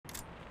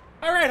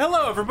Alright,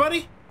 hello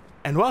everybody,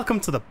 and welcome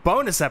to the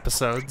bonus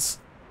episodes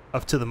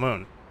of To the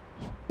Moon.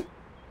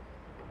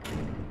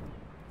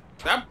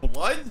 That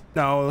blood?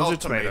 No, those are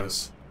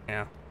tomatoes.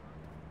 Yeah.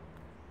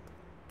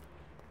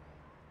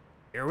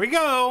 Here we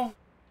go!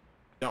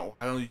 No,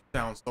 I don't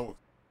sound so...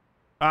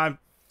 I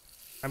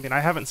mean, I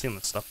haven't seen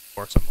this stuff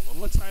before, so I'm a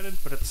little excited,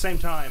 but at the same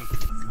time,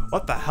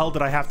 what the hell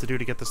did I have to do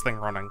to get this thing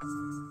running?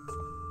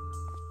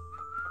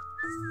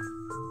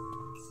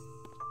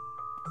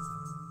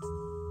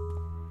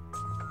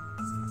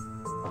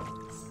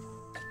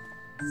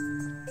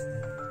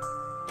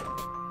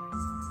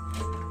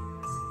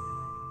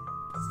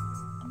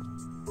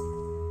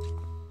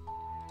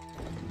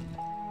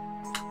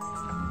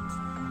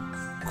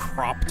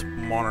 Cropped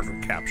monitor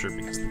capture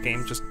because the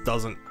game just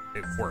doesn't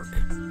work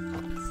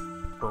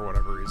for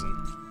whatever reason.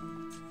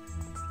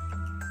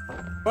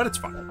 But it's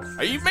fine.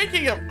 Are you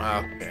making a...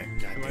 okay,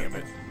 god damn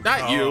it.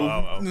 Not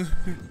you.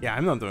 Yeah,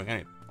 I'm not doing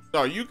anything.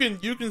 No, you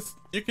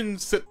can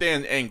sit there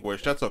in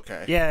anguish. That's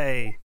okay.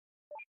 Yay.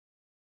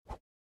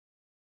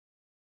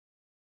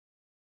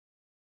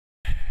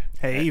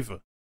 Hey, Eva.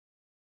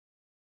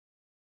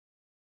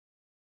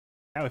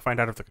 Now we find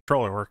out if the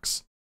controller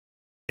works.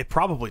 It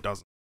probably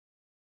doesn't.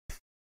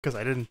 Because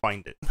I didn't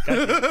find it.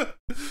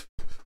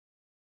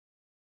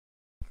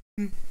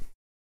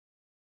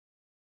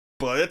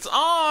 But it's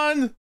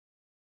on!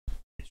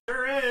 It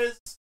sure is!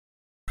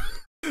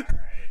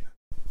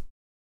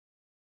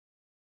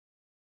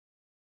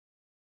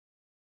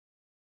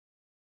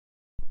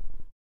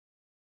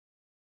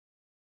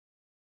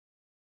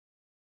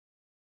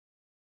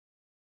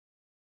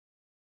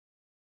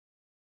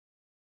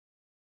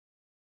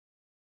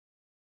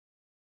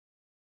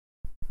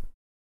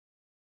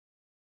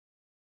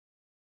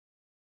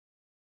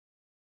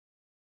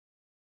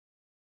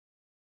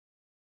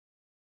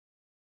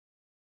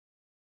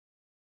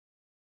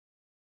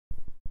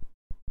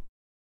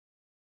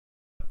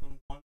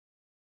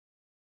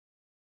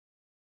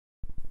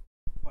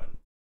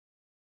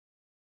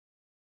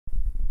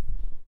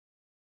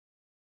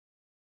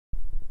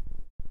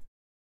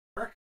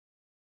 Alright.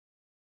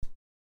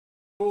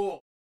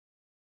 Cool.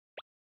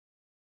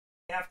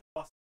 You have to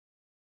bust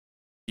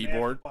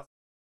Keyboard?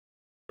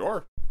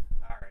 Sure.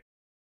 Alright.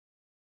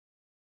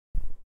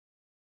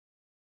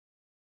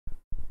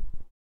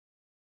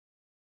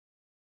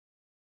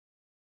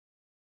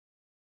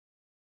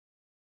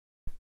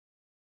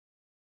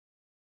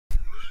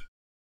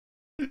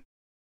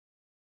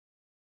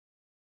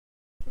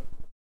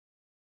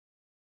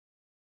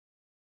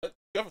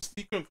 You have a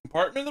secret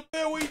compartment up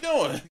there? What are you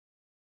doing?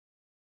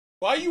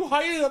 Why are you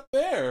hiding up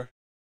there?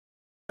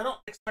 I don't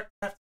expect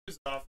to have to use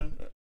it often.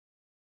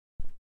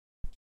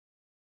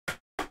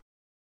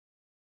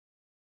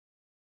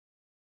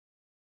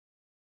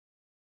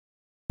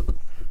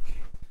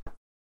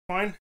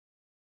 Fine.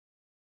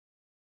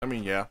 I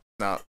mean, yeah,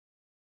 not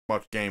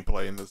much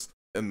gameplay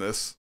in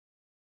this.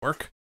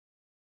 Work.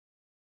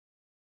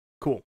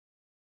 Cool.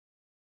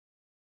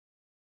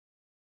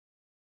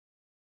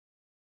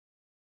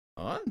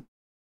 On?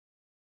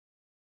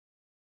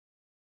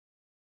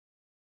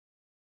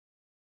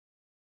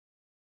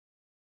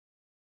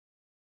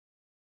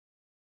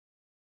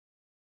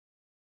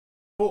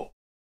 Cool.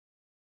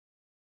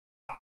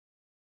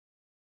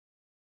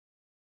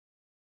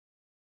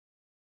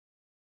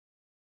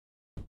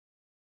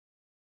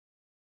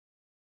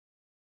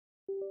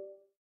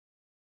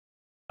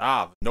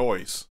 Ah, the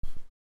noise.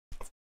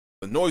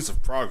 The noise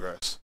of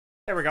progress.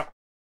 There we go.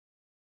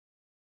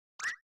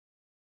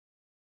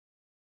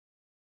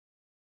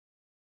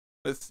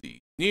 Let's see.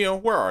 Neo,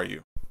 where are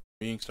you?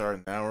 Meeting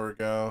started an hour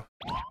ago.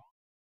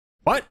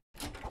 What?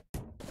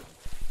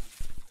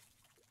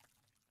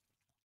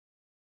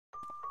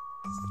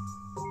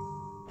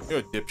 You're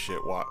a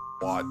dipshit,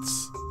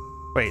 Watts.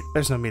 Wait,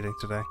 there's no meeting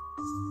today.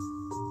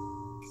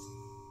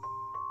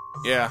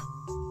 Yeah.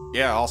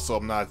 Yeah, also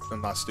I'm not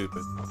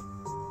stupid.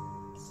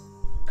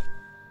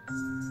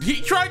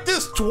 He tried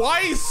this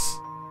twice?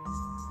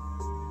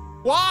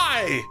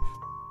 Why?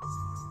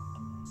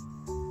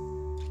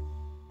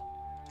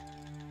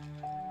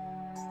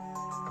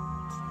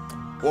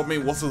 Well, I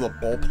mean, was it a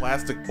bowl,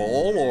 plastic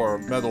bowl, or a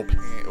metal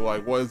pan?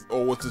 Like, was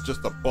it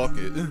just a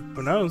bucket?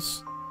 Who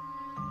knows?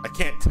 I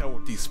can't tell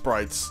with these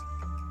sprites.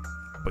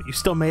 But you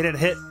still made it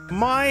hit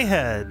my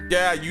head.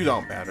 Yeah, you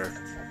don't matter.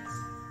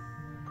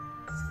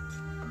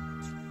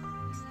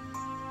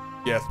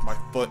 Yes,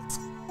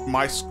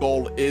 my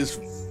skull is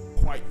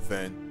quite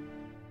thin.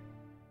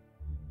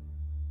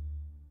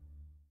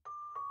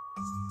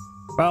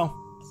 Well,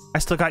 I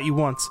still got you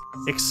once.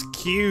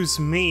 Excuse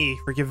me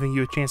for giving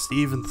you a chance to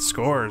even the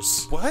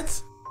scores.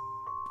 What?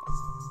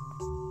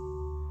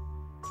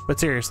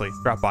 But seriously,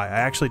 drop by. I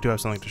actually do have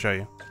something to show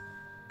you.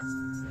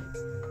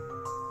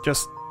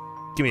 Just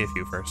give me a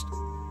few first.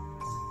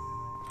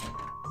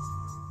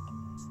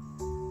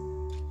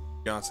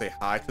 You gonna say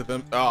hi to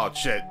them? Oh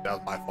shit, that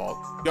was my fault.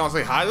 You gonna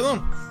say hi to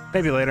them?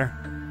 Maybe later.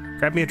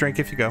 Grab me a drink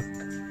if you go.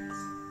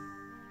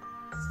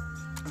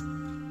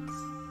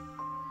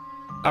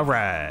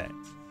 Alright.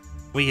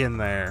 We in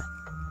there.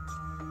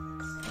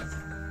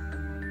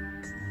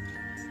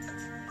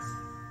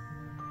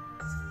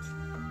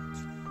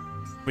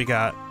 We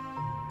got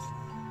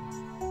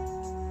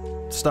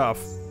stuff.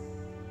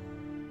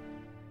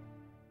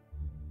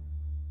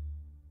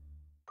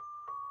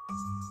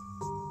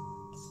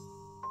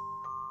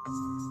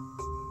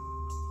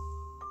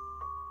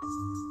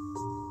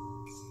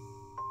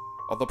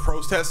 Are the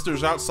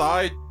protesters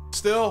outside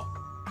still?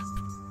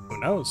 Who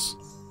knows?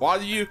 Why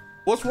do you?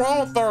 What's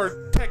wrong with our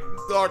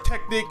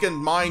technique and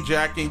mind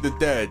jacking the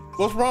dead?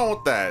 What's wrong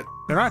with that?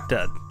 They're not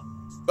dead.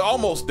 They're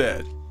almost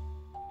dead.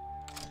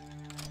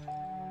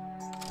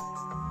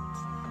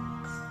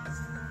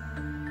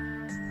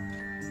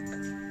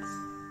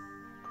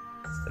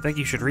 I think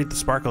you should read the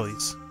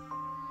sparklies.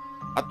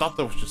 I thought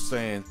that was just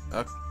saying.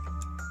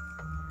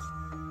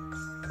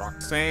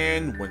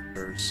 Roxanne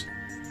Winters.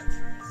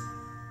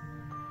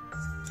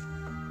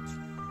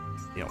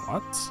 You know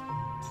what?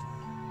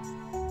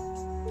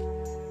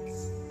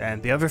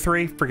 And the other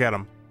three, forget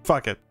them.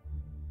 Fuck it.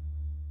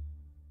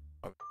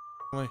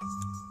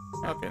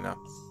 Okay, now.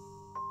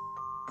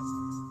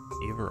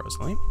 Eva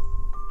Rosaline.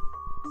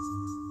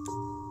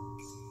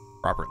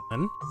 Robert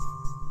Lynn.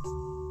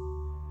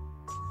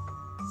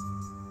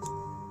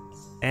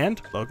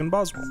 And Logan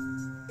Boswell.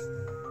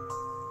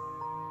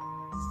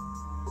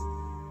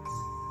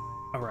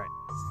 Alright.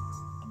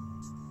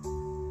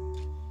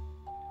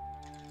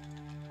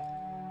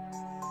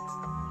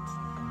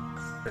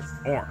 There's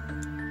more.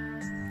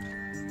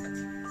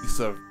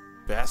 Lisa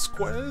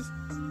Vasquez?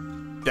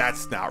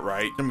 That's not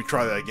right. Let me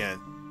try that again.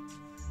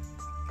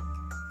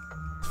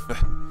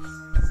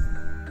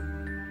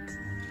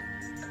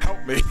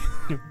 Help me.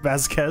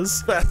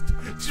 Vasquez.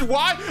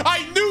 Why?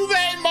 I knew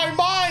that in my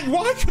mind.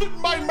 Why couldn't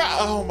my mouth?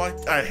 Oh my!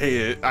 I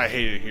hate it. I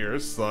hate it here.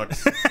 It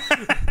sucks.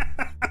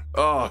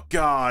 Oh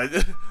God!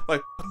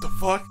 Like what the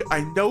fuck?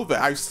 I know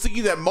that. I've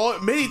seen that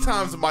many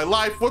times in my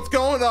life. What's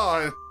going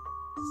on?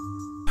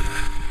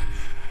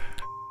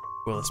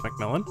 Willis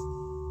McMillan.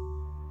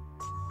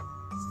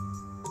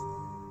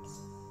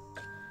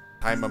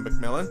 Hyman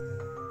McMillan.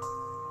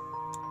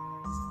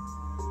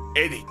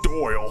 Eddie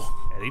Doyle.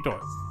 Eddie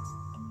Doyle.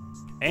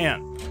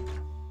 And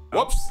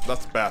whoops,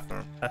 that's the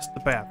bathroom. that's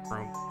the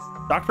bathroom.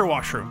 Dr.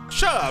 Washroom.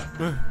 Shut up!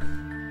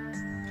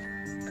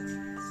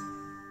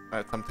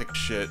 Alright, time to take a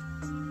shit.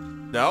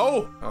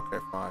 No? Okay,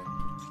 fine.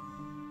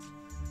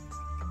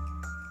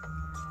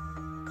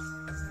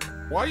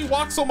 Why you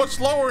walk so much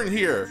slower in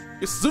here?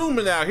 It's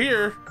zooming out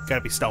here.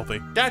 Gotta be stealthy.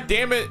 God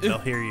damn it. They'll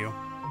hear you.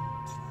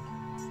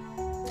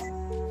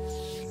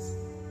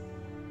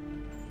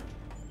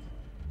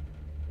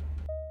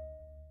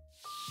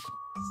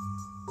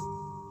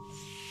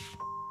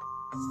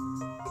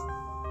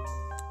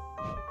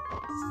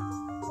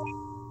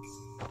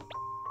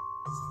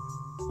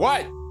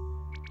 What?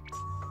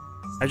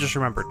 I just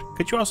remembered.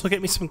 Could you also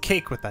get me some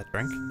cake with that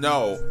drink?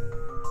 No.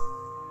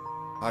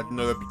 I didn't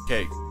know that'd be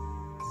cake.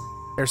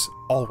 There's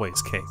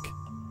always cake.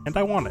 And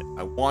I want it.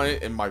 I want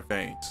it in my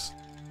veins.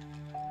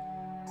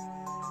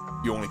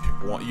 You only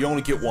pick one. You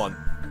only get one.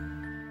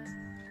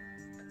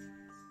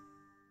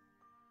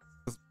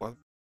 What?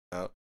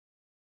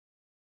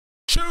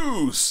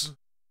 Choose!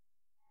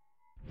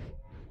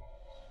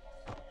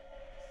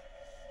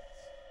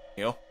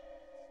 Neil?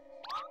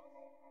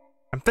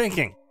 I'm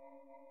thinking.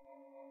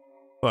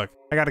 Look,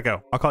 I gotta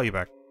go. I'll call you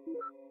back.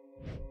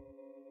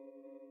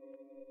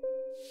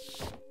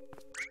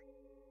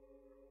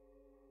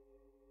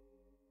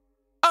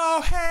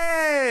 Oh,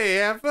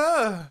 hey,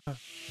 Eva.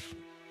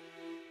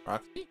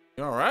 Roxy,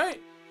 you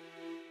alright?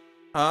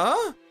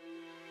 Huh?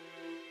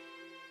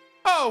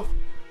 Oh,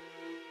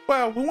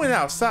 well, we went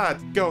outside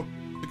to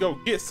go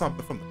get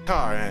something from the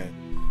car, and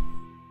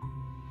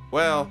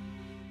well,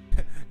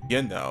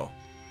 you know,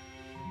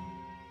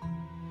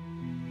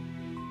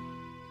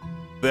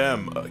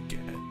 them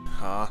again,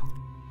 huh?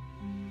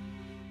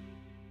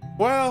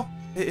 Well,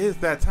 it is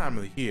that time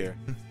of the year.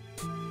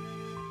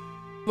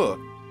 Look,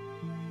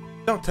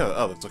 don't tell the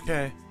others,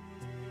 okay?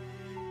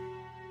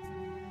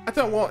 I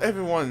don't want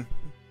everyone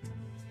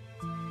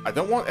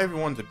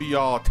to be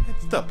all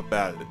tensed up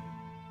about it.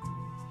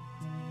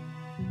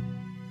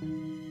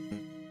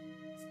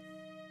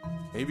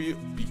 Maybe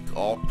it'll be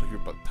all clear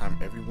by the time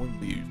everyone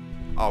leaves.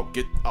 I'll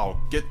get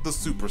the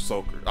super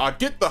soaker. I'll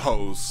get the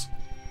hose.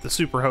 The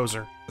super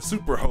hoser. The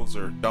super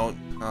hoser. I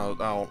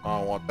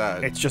don't want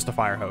that. It's just a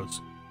fire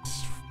hose.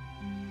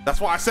 That's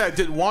why I said I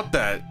didn't want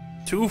that.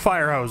 2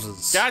 fire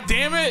hoses. God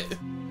damn it!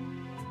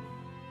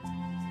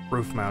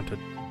 Roof mounted.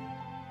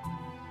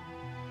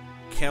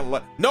 Can't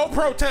let no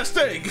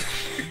protesting.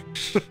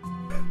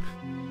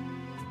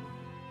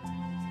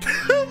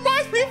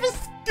 Reminds me of a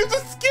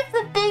skip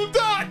from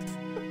Boondocks.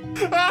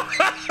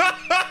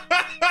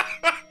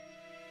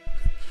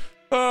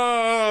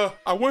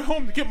 I went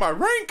home to get my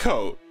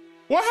raincoat.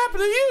 What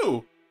happened to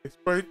you?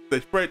 They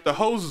sprayed the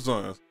hoses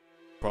on us.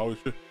 Probably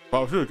should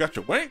have got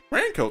your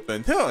raincoat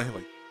then. Tell him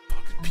like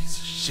fucking piece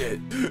of shit.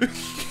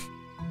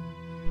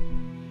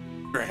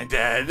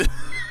 Granddad.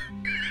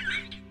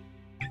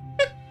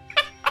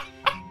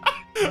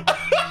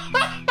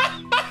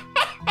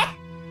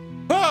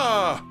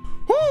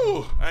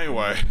 Whew.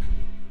 Anyway.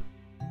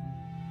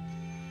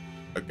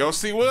 Go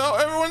see what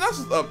everyone else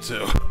is up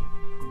to.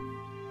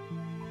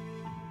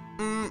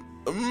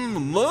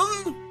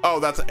 Oh,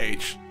 that's an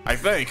H, I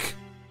think.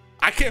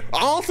 I can't,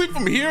 honestly,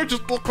 from here, it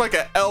just look like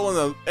an L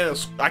and a,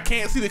 I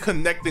can't see the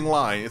connecting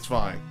line. It's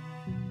fine.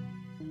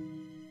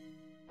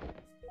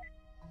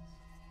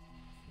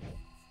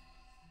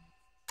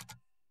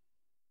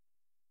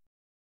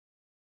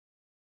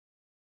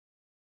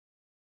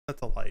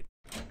 That's a light.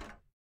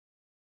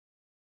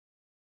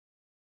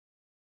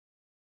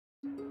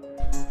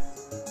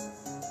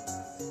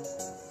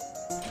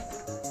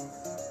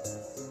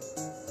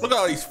 Look at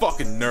all these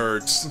fucking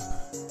nerds.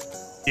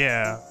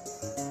 Yeah.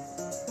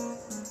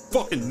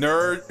 Fucking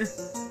nerd.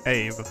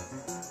 Abe.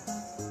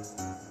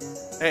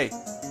 Hey,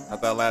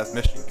 how'd that last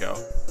mission go?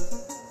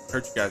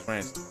 Heard you guys ran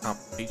into some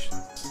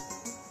complications.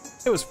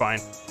 It was fine.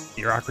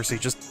 Bureaucracy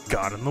just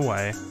got in the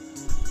way.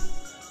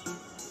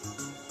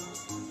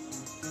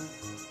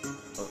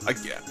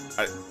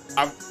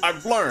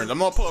 I've learned. I'm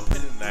gonna put a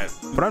pin in that.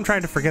 But I'm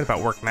trying to forget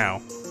about work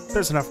now.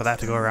 There's enough of that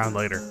to go around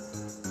later.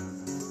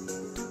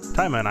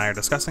 Taima and I are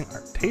discussing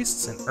our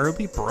tastes in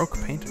early Baroque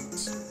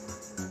paintings.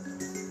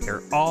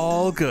 They're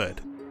all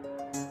good.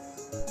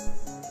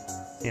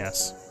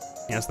 Yes.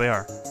 Yes, they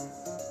are.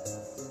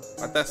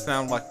 Why'd that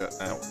sound like a...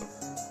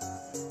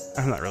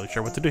 I'm not really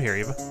sure what to do here,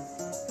 Eva.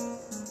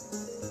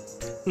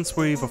 Since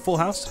we've a full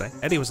house today,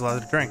 Eddie was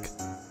allowed to drink.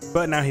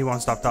 But now he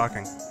won't stop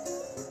talking.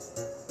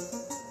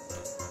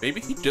 Maybe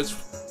he just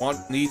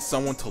needs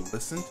someone to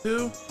listen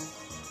to?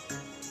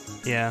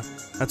 Yeah,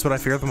 that's what I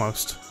fear the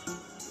most.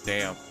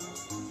 Damn.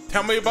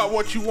 Tell me about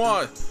what you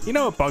want. You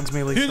know what bugs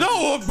me, Lisa? You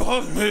know what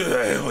bugs me,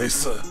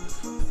 Lisa?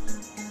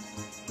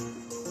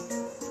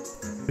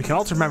 We can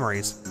alter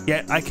memories,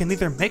 yet I can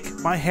neither make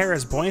my hair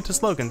as buoyant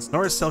as Logan's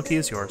nor as silky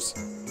as yours.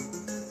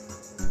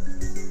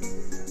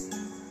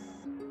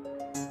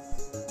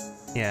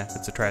 Yeah,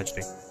 it's a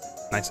tragedy.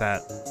 Nice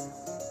hat.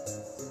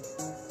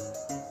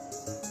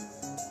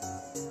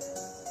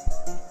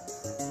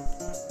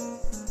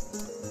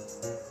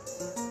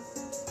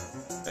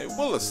 Hey,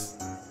 Willis.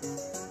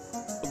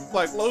 Looks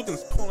like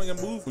Logan's pulling a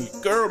move with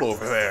your girl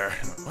over there.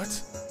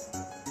 What?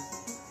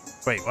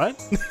 Wait, what?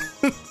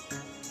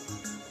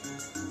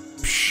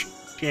 Psh,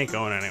 she ain't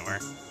going anywhere.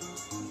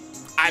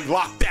 I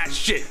locked that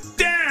shit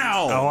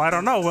down! Oh, I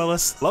don't know,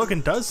 Willis.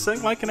 Logan does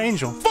sing like an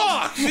angel.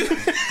 Fuck!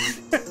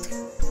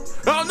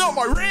 Oh no,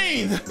 my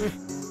rain!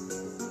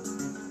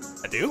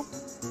 I do?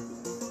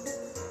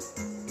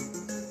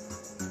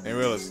 Hey,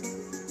 Willis.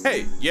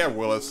 Hey, yeah,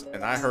 Willis.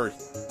 And I heard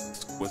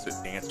exquisite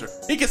dancer.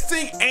 He can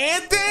sing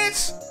and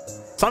dance?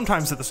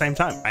 Sometimes at the same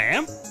time. I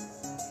am?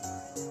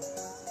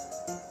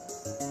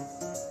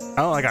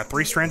 Oh, I got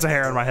 3 strands of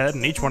hair on my head,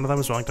 and each one of them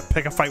is willing to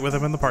pick a fight with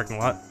him in the parking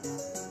lot.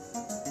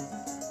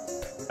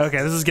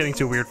 Okay, this is getting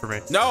too weird for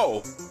me.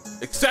 No!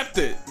 Accept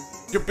it!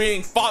 You're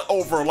being fought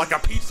over like a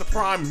piece of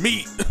prime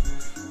meat!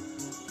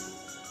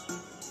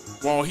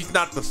 Well, he's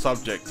not the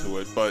subject to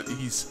it, but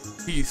he's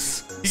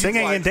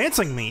singing like, and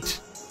dancing meat.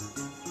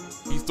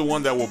 He's the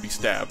one that will be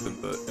stabbed in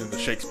the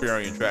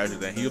Shakespearean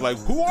tragedy. And he's like,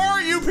 "Who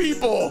are you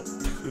people?"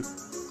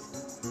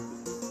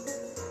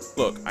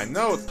 Look, I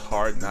know it's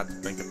hard not to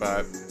think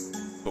about it,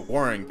 but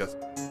worrying doesn't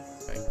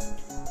think.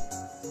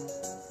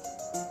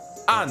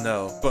 I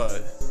know,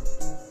 but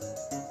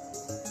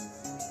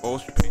what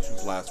was your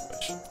patient's last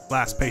wish?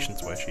 Last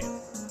patient's wish, yeah.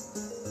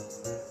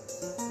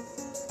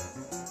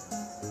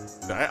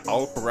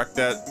 I'll correct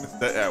that.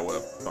 Yeah,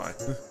 whatever, fine.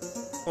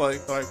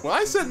 like, well,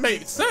 I said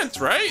made sense,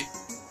 right?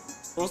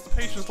 What was the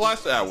patient's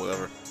last? Yeah,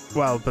 whatever.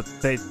 Well, but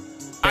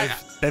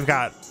they've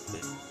got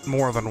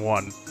more than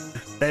one.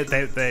 They've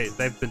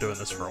been doing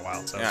this for a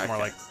while, so yeah, it's more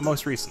like the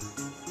most recent.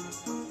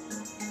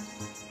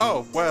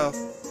 Oh well,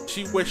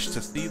 she wished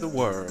to see the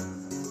world,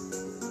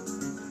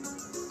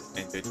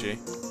 and did she?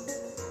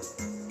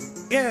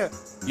 Yeah.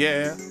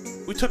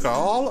 We took her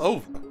all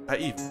over. I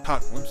even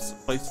caught glimpses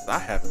of places I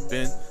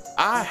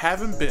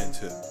haven't been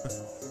to.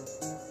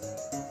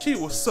 She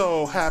was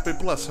so happy,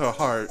 bless her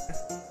heart.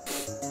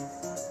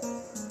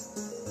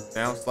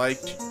 Sounds like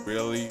she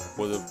really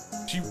would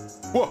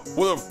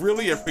have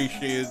really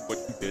appreciated what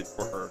you did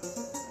for her.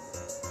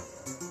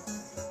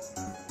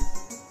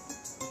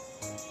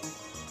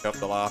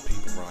 Helped a lot of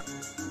people, right?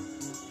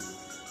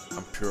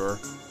 I'm sure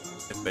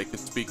if they could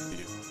speak to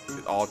you,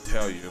 they'd all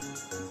tell you,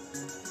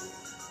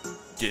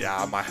 "Get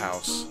out of my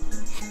house.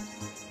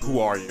 Who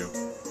are you?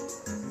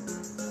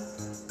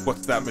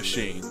 What's that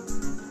machine?"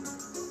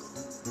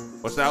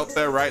 What's out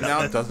there right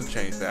now doesn't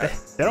change that.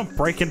 They don't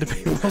break into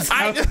people's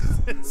houses.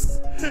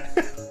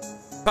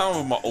 Some of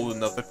them are old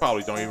enough, they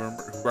probably don't even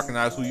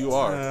recognize who you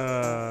are.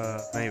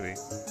 Maybe.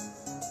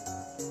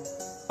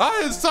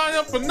 I didn't sign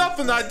up for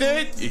nothing, I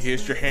did. You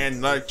hit your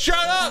hand like, shut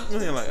up!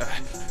 And you're like,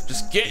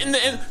 just get in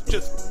the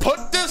just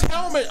put this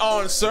helmet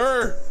on,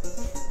 sir.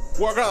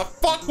 We're gonna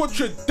fuck with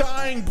your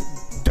dying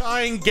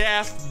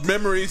gas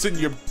memories in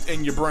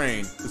your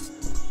brain. Just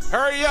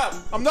hurry up!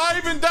 I'm not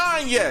even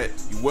dying yet.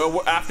 You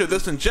will after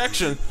this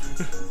injection.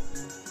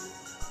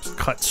 Just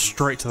cut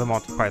straight to the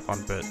Monty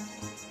Python bit.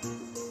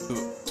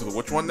 To the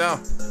which one now?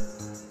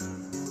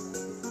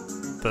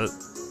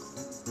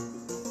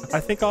 I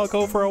think I'll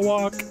go for a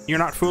walk. You're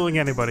not fooling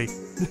anybody.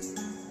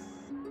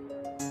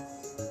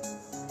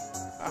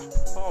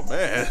 Oh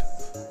man.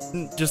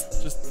 Just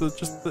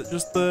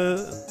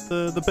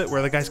the bit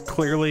where the guy's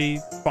clearly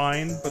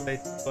fine, but they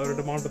loaded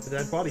him onto the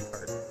dead body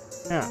cart.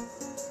 Yeah.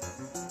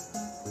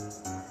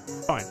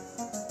 Fine.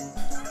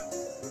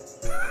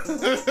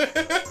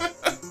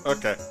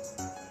 Okay.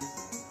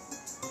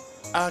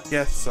 I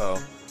guess so.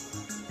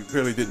 You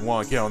really didn't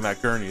want to get on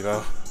that gurney,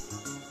 though.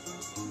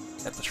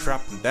 Had to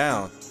strap him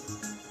down.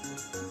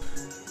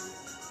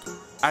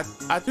 I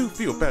do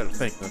feel better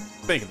thinking of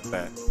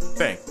that.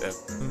 Thanks,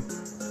 Evan.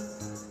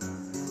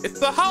 It's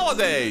the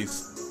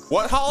holidays!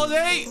 What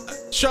holiday?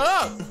 Shut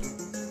up!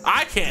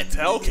 I can't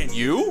tell, can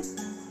you?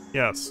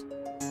 Yes.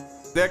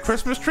 There a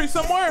Christmas tree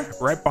somewhere?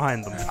 Right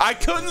behind them. I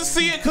couldn't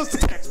see it because the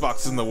text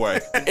box is in the way.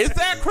 Is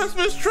that a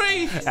Christmas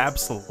tree?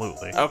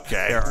 Absolutely.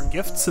 Okay. There are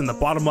gifts in the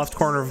bottom left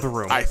corner of the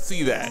room. I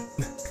see that.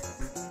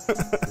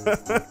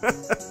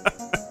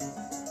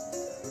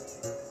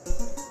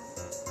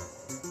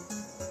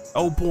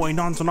 Oh boy,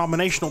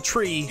 non-denominational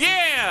tree.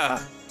 Yeah!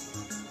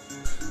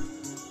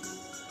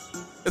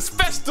 It's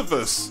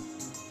Festivus!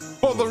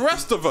 For the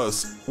rest of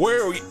us,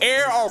 where we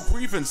air our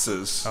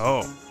grievances.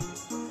 Oh.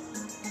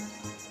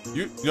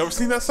 You ever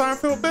seen that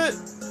Seinfeld bit?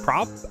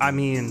 I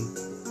mean,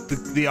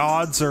 the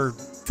odds are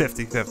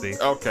 50-50.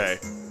 Okay.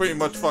 Pretty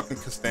much fucking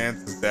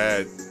Costanza's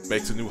dad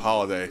makes a new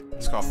holiday.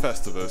 It's called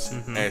Festivus.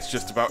 And it's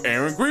just about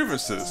airing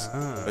grievances.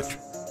 It's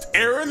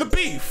airing the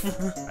beef.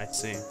 I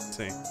see.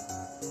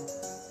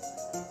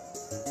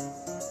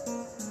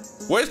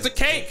 Where's the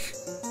cake?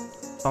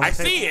 I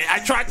see it. I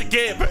tried to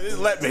get it, but it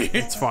didn't let me.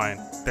 It's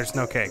fine. There's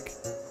no cake.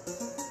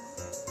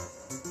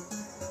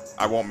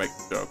 I won't make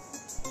the joke.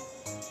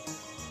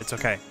 It's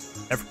okay.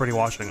 Everybody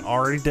watching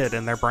already did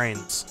in their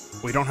brains.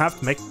 We don't have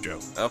to make the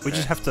joke. Okay. We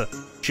just have to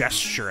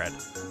gesture it.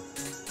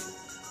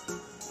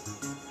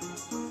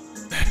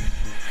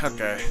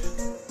 Okay.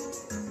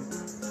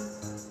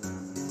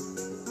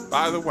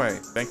 By the way,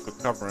 thanks for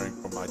covering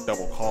for my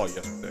double call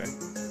yesterday,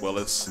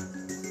 Willis.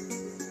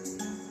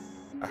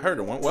 I heard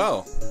it went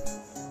well.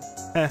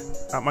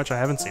 Not much I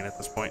haven't seen at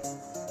this point.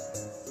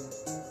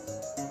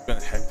 It's been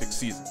a hectic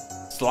season.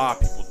 There's a lot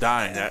of people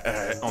dying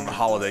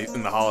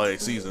in the holiday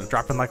season.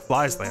 Dropping like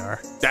flies they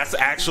are. That's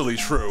actually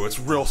true. It's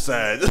real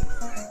sad.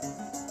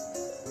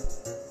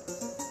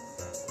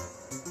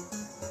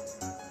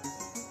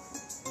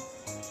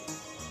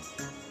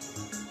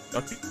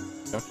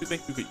 Don't you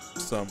think we could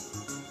use some,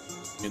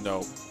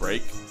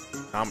 break?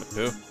 Comment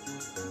too.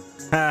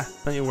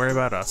 Don't you worry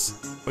about us.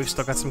 We've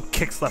still got some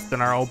kicks left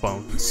in our old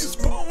bones. These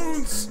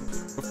bones!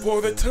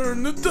 Before they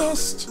turn to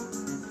dust!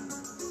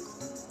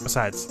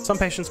 Besides, some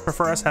patients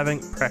prefer us having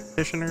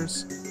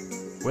practitioners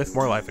with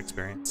more life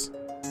experience.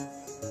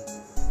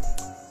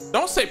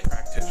 Don't say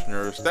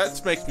practitioners. That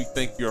makes me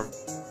think you're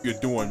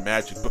doing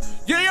magic. But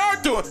they are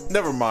doing.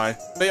 Never mind.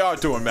 They are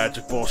doing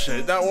magic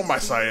bullshit. Now what am I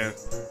saying?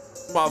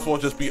 Might as well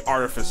just be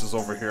artificers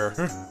over here.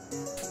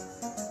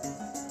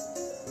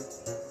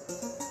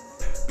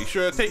 Be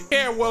sure to take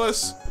care,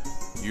 Willis.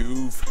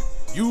 You've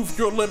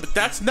your limit.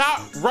 That's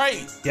not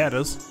right. Yeah, it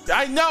is.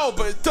 I know,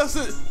 but it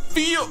doesn't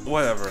feel.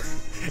 Whatever.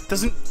 It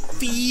doesn't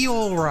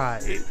feel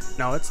right.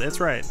 No, it's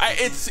right.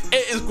 It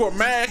is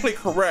grammatically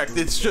correct.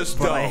 It's just.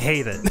 But I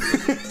hate it.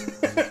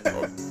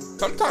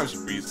 Sometimes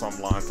you read some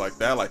lines like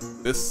that, like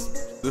this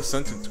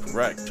sentence is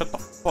correct. Shut the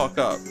fuck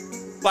up.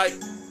 Like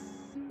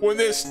when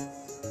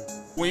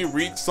you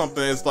read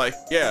something, it's like,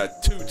 yeah,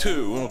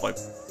 2-2,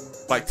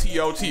 like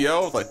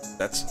TOTO, like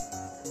that's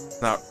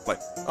not like,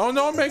 oh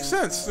no, it makes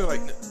sense. They're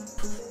like,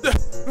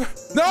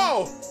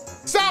 no,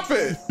 stop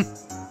it.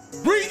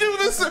 Redo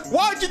this.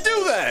 Why'd you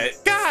do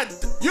that? God,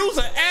 use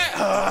an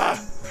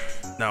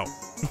No.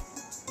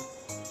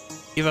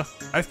 Eva,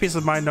 I have peace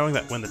of mind knowing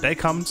that when the day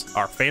comes,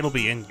 our fate will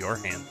be in your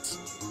hands.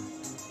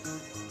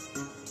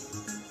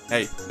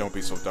 Hey, don't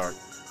be so dark.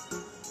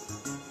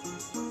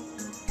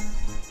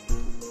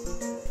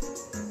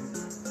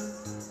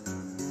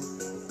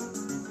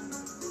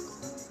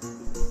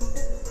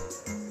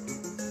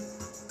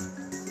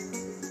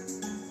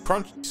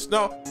 Crunchy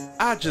snow.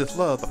 I just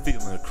love the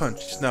feeling of crunchy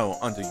snow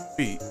under your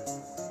feet.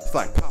 It's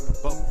like popping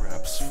bubble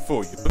wraps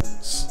for your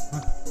boots.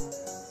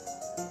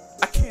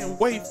 I can't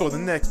wait for the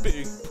next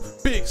big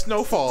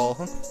snowfall.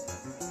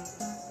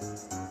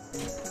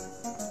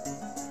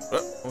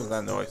 What was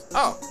that noise?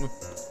 Oh,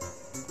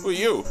 who are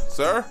you,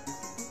 sir?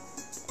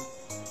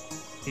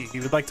 He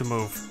would like to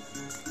move.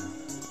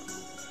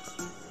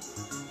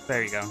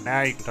 There you go.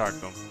 Now you can talk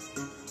to him.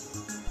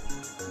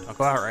 I'll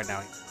go out right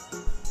now.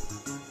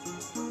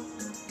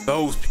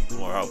 Those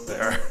people are out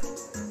there.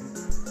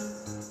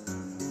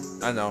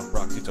 I know,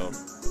 Roxy told me.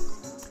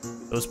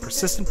 Those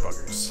persistent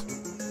buggers.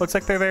 Looks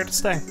like they're there to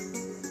stay.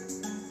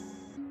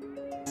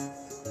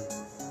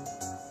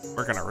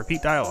 We're gonna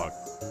repeat dialogue.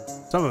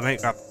 Some of them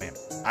ain't got the name.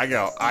 I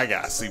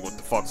gotta see what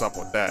the fuck's up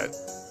with that.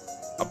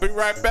 I'll be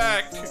right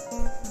back.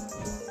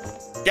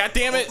 God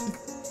damn it!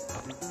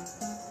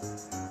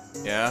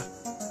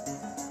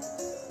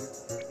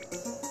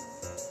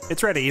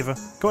 It's ready, Eva.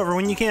 Go over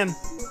when you can.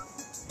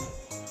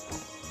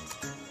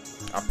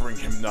 I'll bring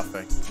him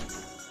nothing.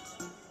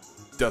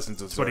 Doesn't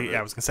deserve it. Yeah,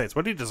 I was gonna say, it's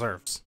what he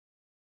deserves.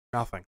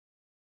 Nothing.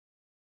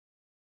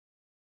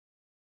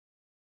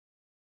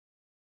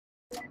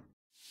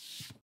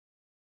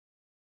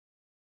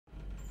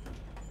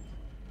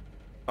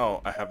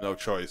 Oh, I have no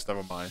choice.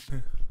 Never mind.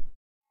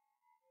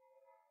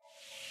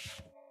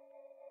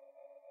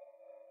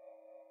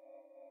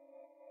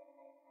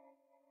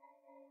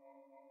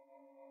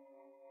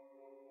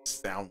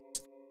 Sounds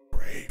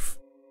brave.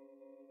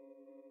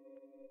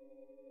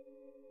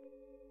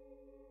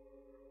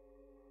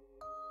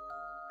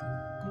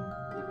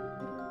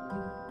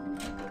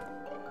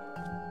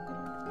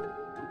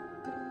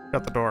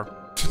 Shut the door.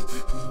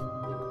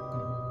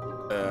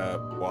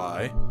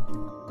 Why?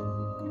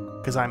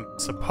 Because I'm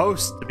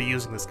supposed to be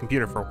using this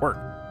computer for work.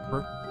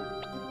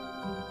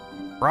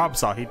 Rob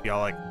saw, he'd be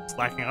all like,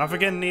 slacking off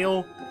again,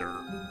 Neil.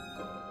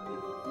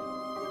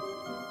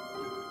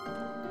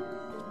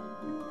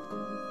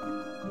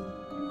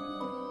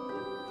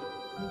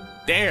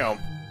 Damn!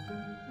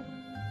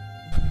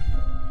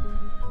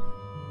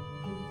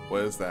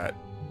 What is that?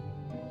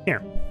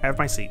 Here, have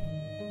my seat.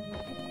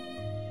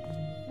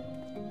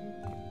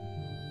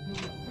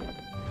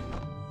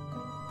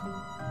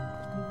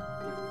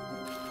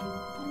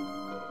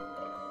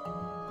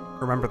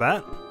 Remember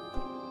that?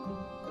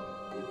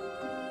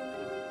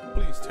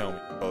 Please tell me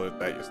you colored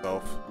that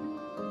yourself.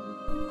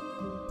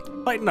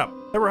 Lighten up.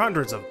 There were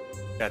hundreds of them.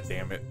 God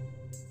damn it.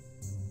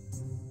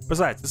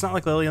 Besides, it's not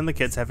like Lily and the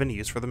kids have any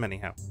use for them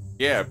anyhow.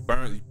 Yeah,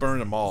 burn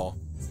them all.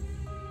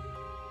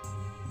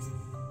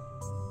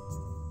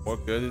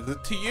 What good is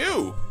it to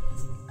you?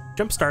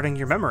 Jump-starting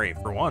your memory,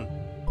 for one.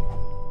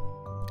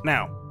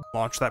 Now,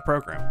 launch that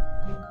program.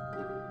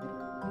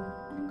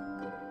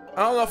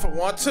 I don't know if I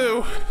want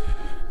to.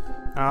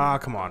 Ah,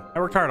 come on. I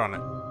worked hard on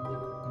it.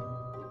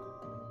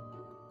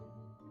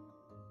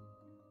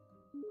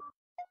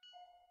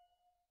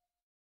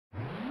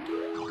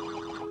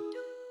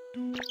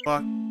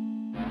 Fuck.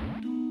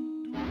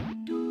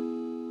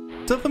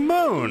 To the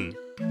moon!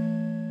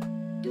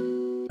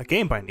 A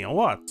game by Neil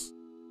Watts.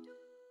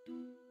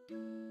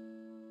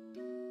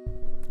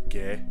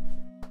 Okay.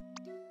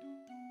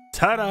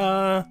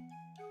 Ta-da! I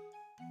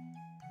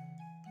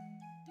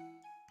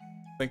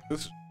think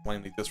this is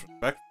plainly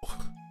disrespectful.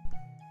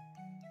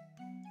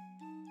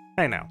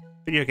 Hey now,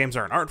 video games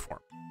are an art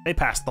form. They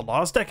passed the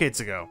laws decades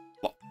ago.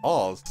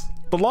 Laws?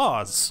 The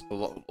laws!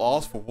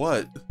 Laws for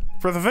what?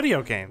 For the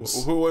video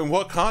games. In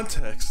what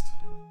context?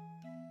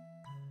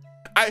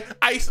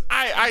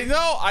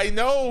 I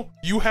know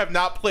you have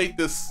not played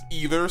this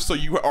either, so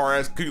you are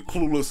as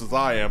clueless as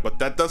I am, but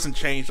that doesn't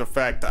change the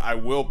fact that I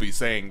will be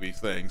saying these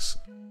things.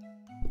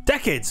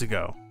 Decades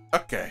ago.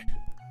 Okay.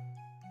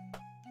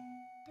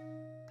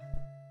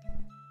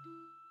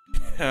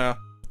 Yeah,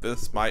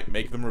 this might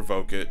make them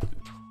revoke it.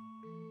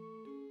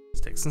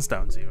 Sticks and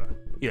stones, Eva.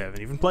 You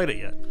haven't even played it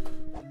yet.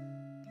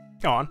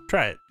 Go on,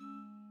 try it.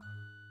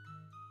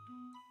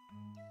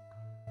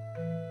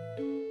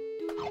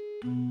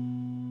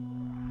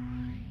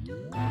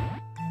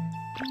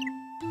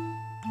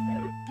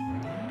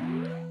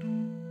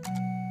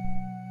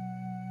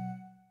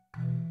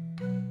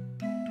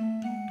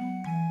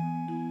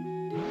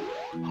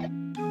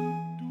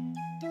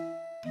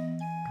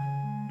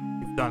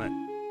 You've done it.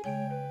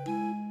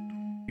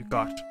 You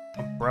got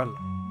Umbrella.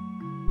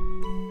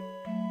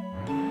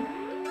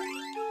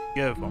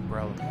 Give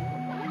Umbrella.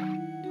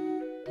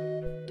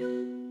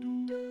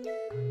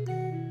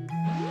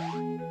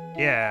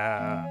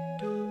 Yeah.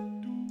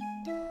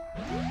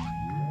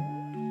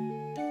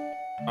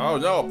 Oh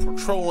no,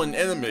 patrolling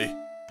enemy.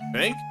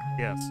 Think?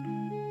 Yes.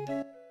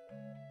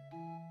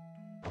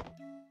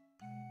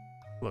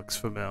 Looks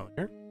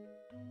familiar.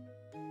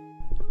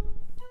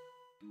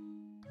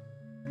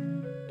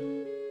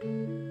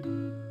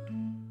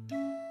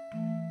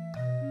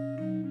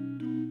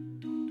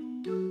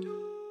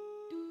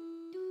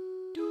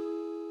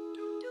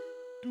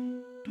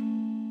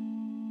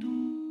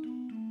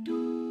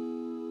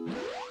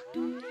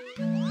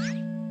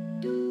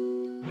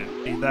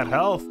 Need that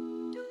health.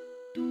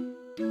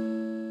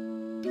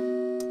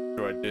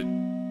 Sure I did.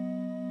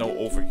 No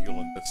overheal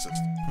in this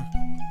system.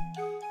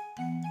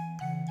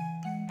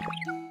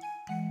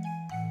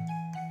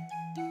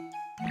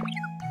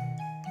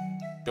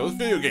 Yo, this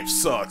video game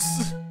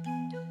sucks.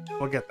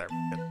 We'll get there.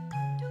 We'll get there.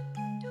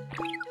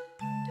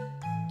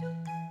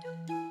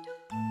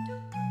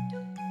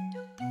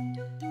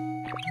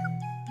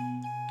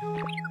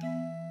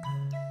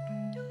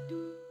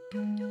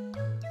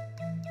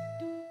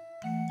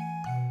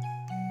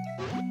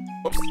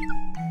 Whoops.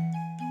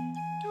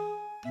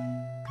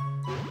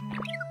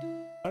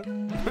 I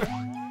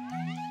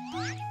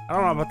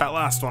don't know about that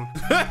last one.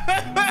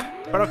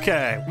 But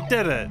okay, we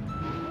did it.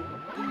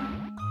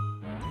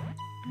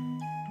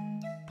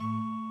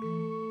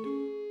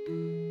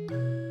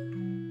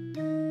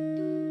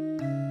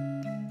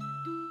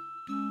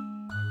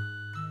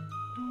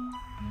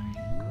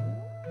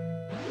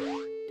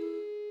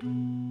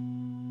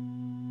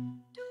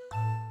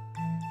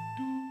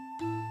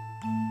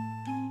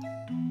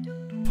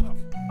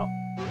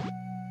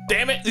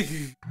 Damn it!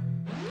 You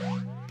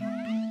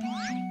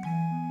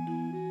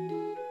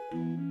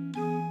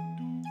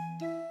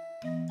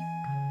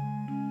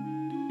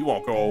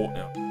won't go.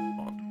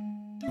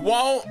 You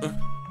won't.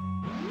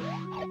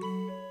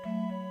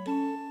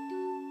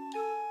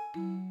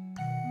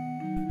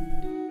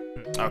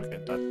 Okay,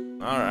 that's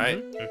all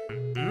right.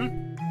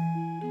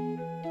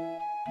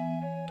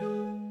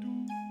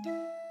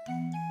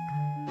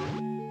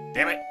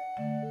 Damn it!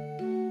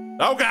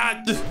 Oh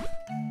God!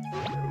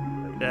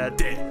 Dead.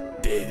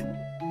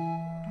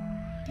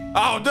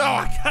 Oh no!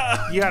 I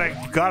gotta.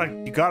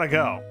 You gotta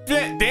go.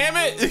 Damn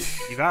it!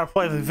 You gotta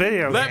play the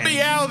video game. Let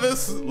me out of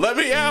this. Let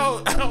me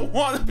out. I don't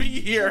want to be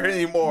here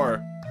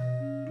anymore.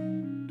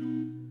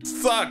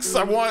 Sucks.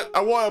 I want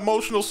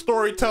emotional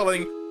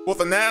storytelling with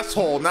an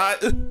asshole,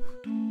 not.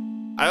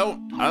 I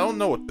don't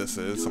know what this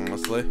is,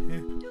 honestly.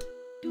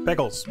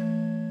 Pickles.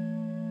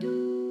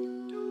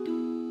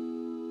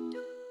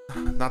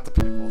 Not the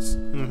pickles.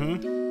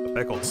 The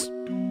pickles.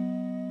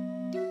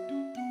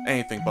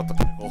 Anything but the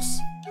pickles.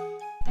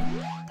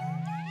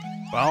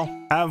 Well,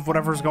 have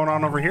whatever's going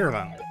on over here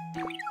then.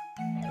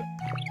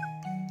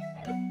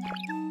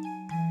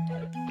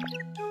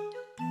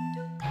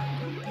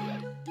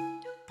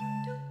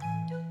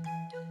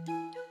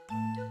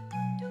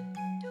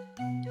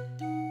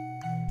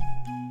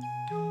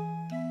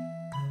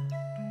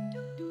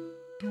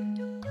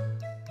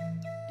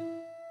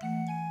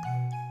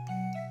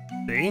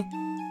 See?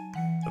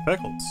 The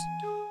pickles.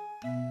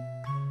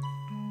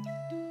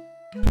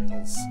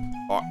 Pickles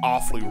are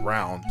awfully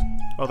round.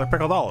 Oh, they're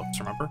pickled olives,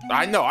 remember?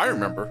 I know, I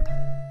remember.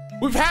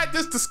 We've had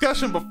this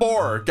discussion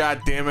before,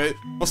 god damn it.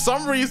 For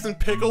some reason,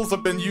 pickles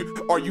have been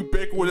are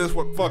ubiquitous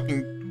with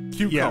fucking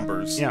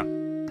cucumbers. Yeah.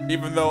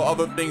 Even though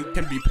other things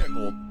can be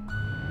pickled.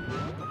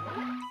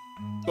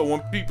 So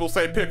when people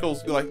say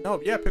pickles, you're like,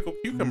 no, yeah, pickled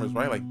cucumbers,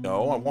 right? Like,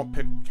 no, I want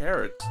pickled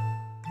carrots.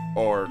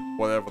 Or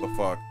whatever the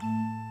fuck.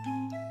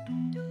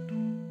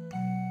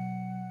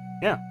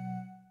 Yeah.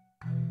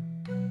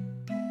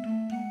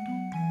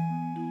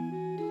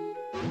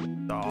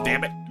 Oh.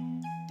 Damn it.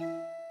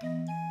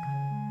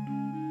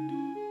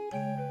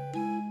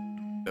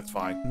 That's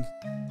fine.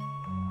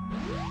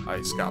 I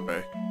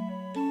escape.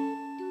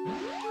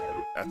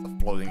 That's a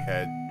floating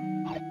head.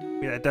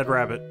 Yeah, dead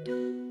rabbit.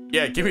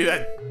 Yeah, give me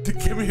that.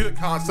 Give me the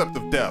concept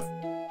of death.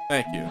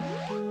 Thank you.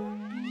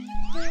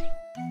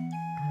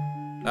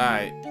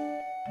 Alright.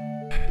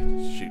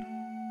 Shoot.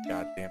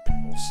 Goddamn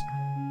pickles.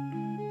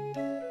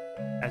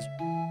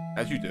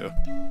 As you do.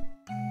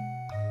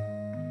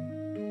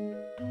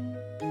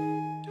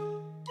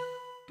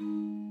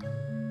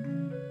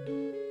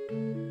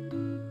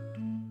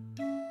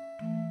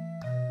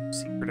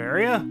 Secret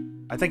area?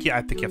 I think you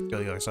have to go to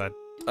the other side.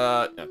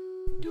 Yeah.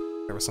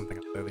 There was something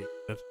up there that you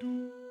did.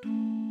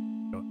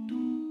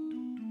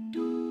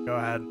 Go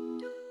ahead.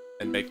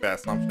 And make that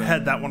assumption.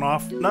 Head that one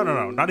off. No,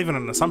 not even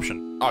an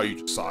assumption. Oh, you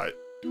just saw it.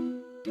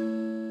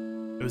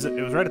 It was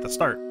right at the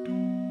start.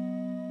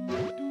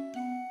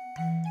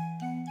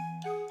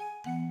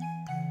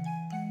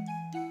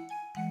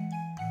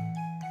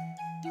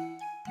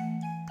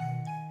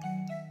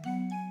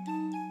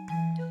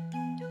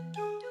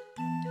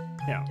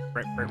 Yeah,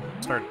 right where it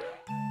started.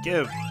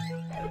 Give.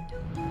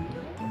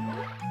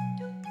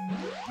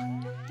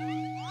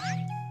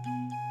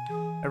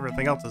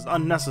 Everything else is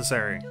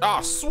unnecessary.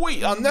 Oh,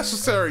 sweet!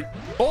 Unnecessary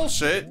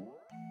bullshit!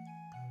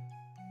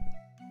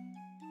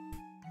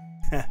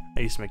 I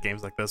used to make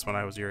games like this when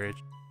I was your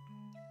age.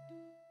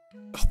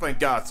 Oh, thank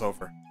God it's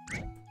over.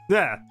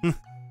 Yeah.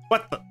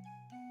 What the?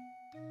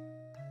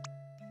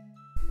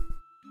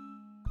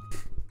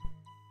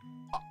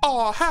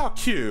 Oh, how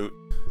cute!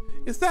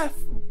 Is that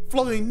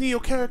floating Neil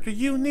character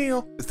you,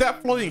 Neil? Is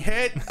that floating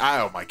head?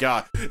 Oh my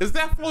God! Is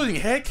that floating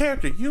head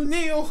character you,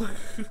 Neil?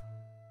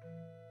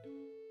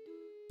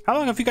 How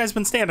long have you guys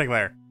been standing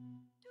there?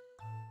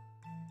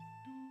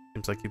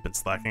 Seems like you've been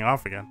slacking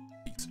off again.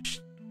 Piece of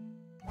shit.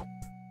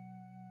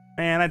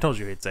 Man, I told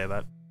you he'd say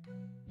that.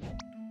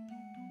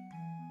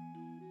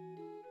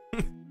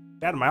 Get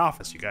out of my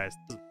office, you guys.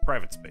 This is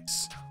private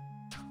space.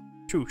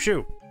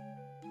 Shoo.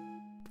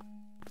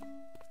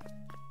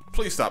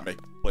 Please stop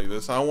making me play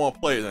this. I don't want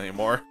to play it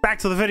anymore. Back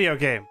to the video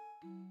game.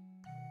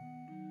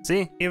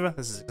 See, Eva?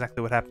 This is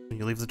exactly what happens when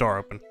you leave the door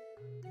open.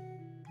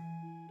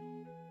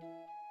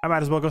 I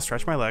might as well go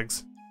stretch my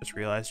legs. Just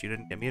realized you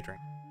didn't get me a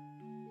drink.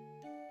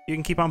 You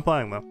can keep on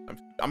playing, though.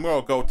 I'm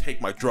gonna go take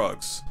my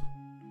drugs.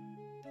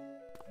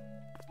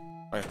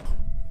 Wait.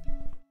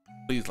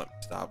 Please let me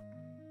stop.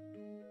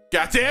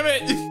 God damn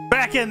it!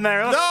 Back in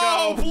there, let's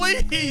go! No,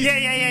 please!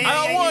 Yeah,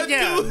 I don't want to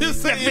do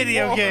this Get anymore.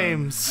 video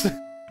games!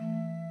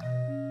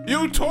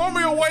 You tore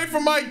me away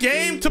from my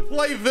game to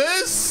play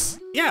this?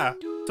 Yeah,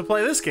 to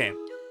play this game.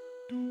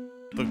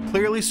 The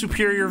clearly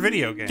superior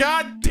video game.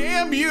 God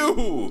damn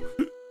you!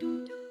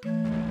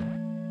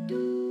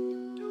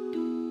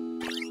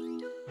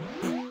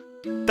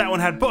 That one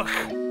had book!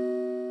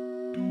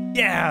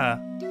 Yeah!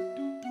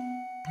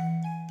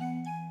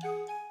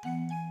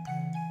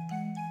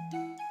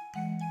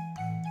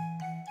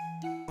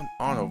 What's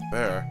on over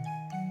there?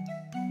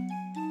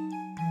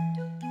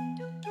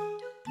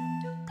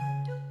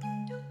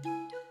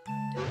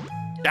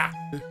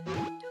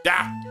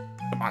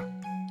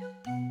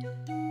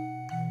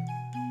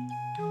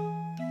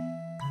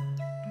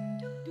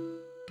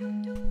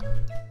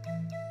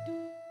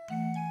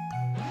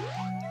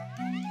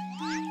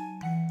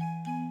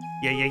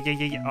 Yeah, yeah, yeah,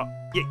 yeah, yeah. Oh,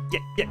 yeah, yeah,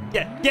 yeah,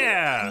 yeah,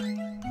 yeah.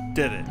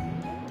 Did it.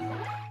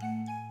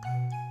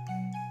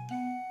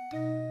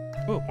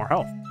 Ooh, more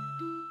health.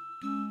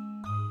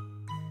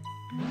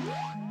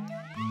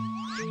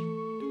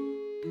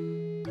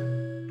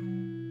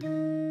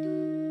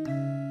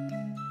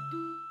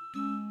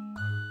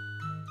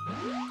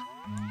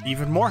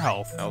 Even more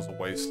health. That was a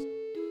waste.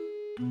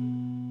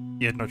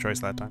 You had no choice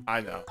that time.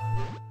 I know.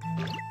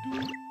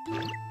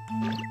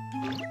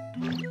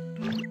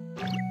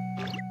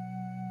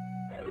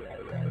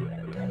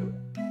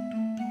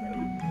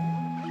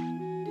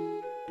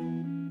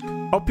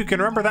 Hope you can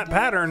remember that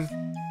pattern.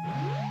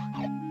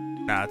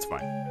 Nah, it's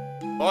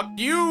fine. Fuck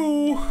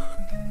you!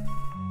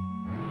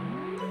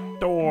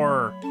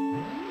 Door.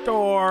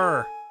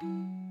 Door.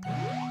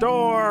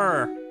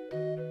 Door.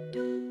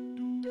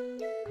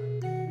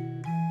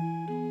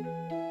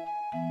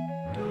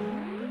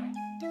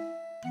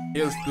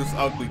 Here's this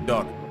ugly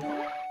duck.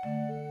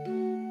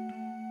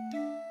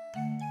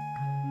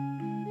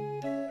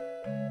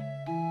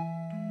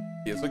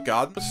 Here's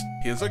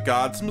a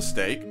god's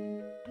mistake.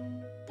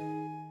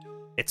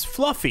 It's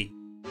Fluffy.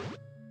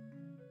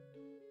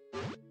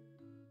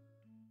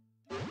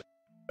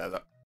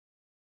 That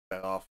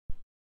off.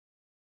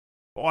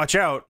 Watch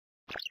out.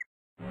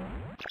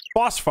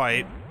 Boss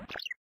fight.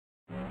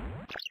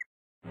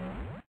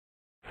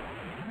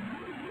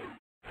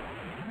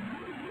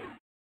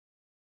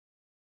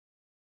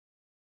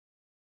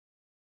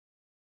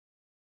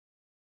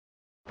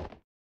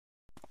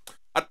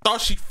 I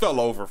thought she fell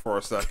over for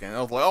a second.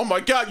 I was like, oh my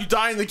god, you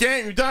die in the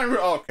game, you die in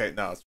real. Okay,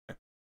 no, it's fine.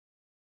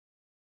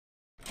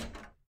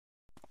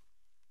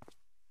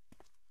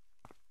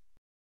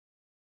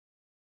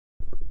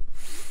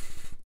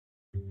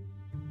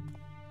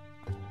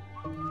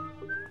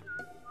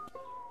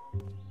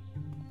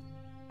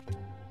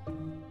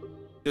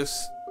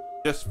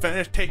 Just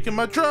finished taking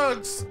my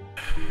drugs.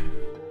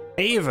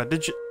 Ava,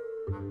 did you...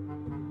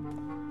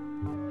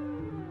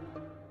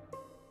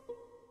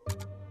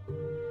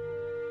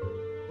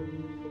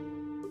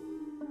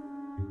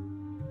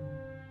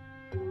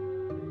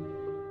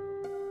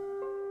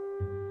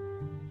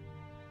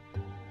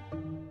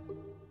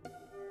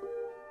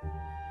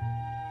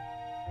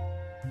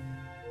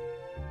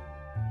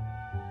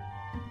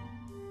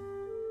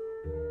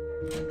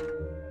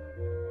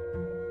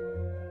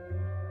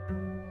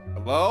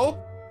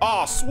 Hello?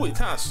 Oh, sweet.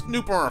 Time to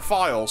snoop on our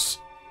files.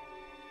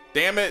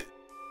 Damn it.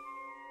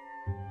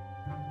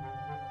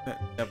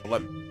 Never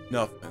let me.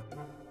 Nothing.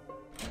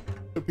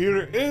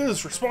 Computer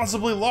is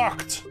responsibly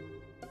locked.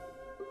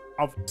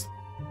 Obviously.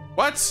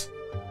 What?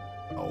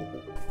 Oh.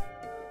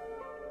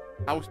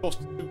 How are we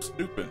supposed to do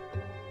snooping?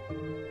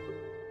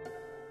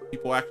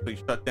 People actually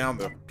shut down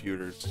their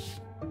computers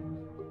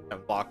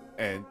and lock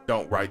and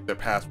don't write their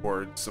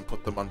passwords and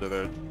put them under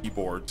their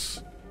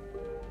keyboards.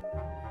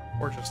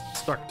 Or just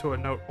stuck to a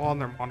note on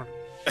their monitor.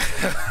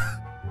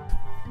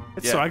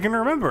 It's Yeah. so I can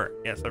remember.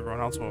 Yes,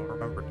 everyone else will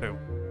remember too.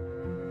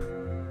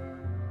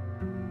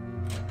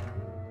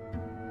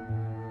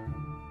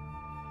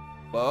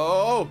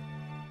 Whoa!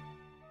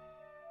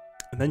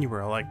 And then you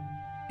were like,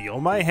 feel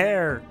my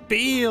hair.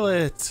 Feel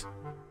it.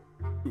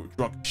 You were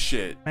drunk as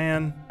shit.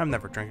 Man, I'm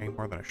never drinking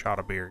more than a shot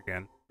of beer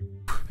again.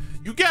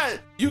 You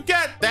got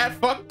that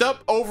fucked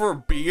up over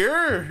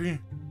beer?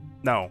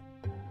 No.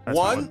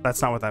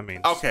 That's not what that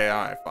means. Okay,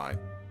 alright, fine.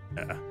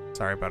 Yeah,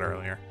 sorry about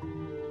earlier.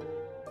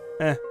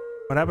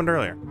 What happened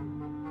earlier?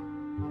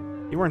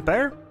 You weren't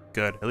there?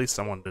 Good, at least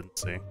someone didn't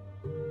see.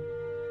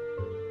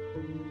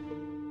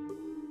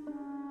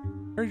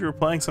 Heard you were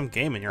playing some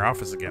game in your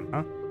office again,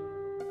 huh?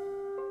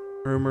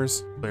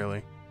 Rumors,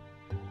 clearly.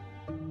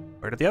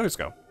 Where did the others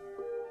go?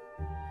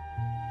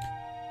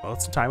 Well,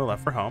 it's the time we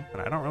left for home,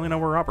 and I don't really know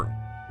where Robert went.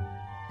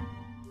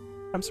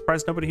 I'm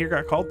surprised nobody here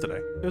got called today.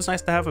 It was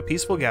nice to have a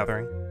peaceful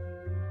gathering.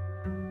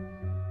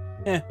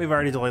 We've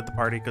already delayed the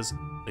party because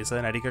Lisa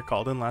and Eddie got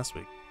called in last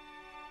week.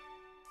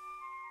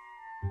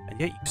 And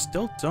yet you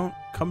still don't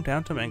come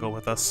down to mingle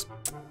with us.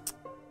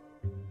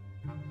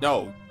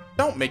 No,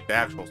 don't make the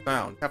actual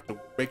sound. You have to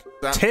make the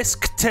sound.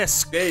 Tisk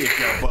tisk! There you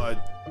go,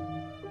 bud.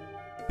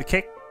 The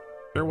cake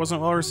sure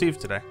wasn't well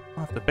received today.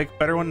 I'll have to bake a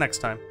better one next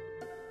time.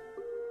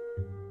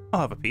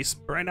 I'll have a piece,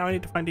 but right now I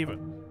need to find Eva.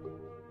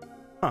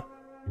 Huh,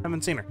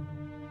 haven't seen her.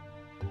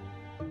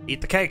 Eat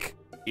the cake!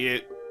 Eat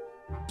it.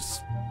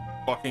 Just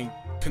fucking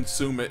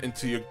consume it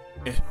into your...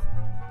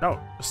 No,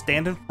 just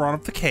stand in front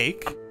of the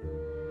cake.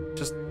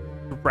 Just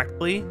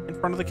directly in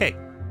front of the cake.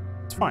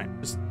 It's fine.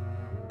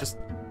 Just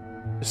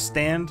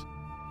stand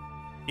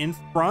in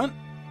front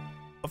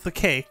of the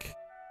cake.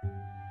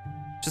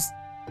 Just...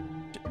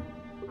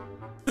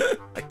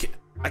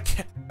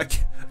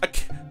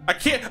 I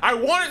can't. I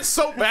want it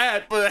so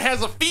bad, but it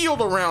has a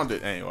field around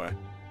it. Anyway.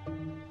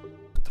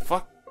 What the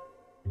fuck?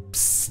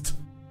 Psst.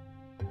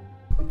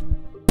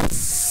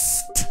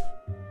 Psst.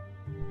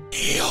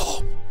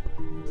 Kneel.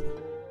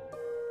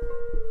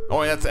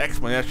 Oh, that's the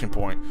exclamation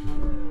point.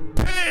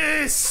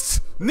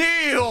 Pissed.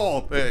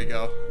 Kneel. There you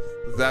go.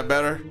 Is that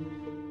better?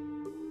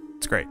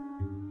 It's great.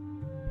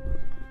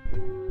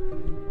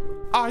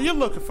 Ah, you're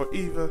looking for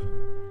Eva.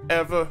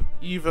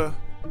 Eva,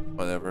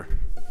 whatever.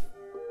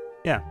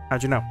 Yeah,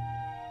 how'd you know?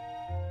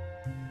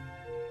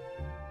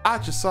 I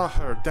just saw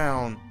her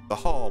down the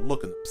hall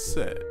looking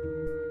upset.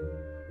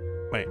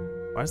 Wait,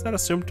 why is that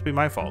assumed to be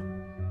my fault?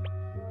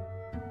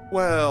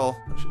 Well,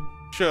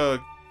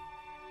 Shug,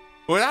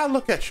 when I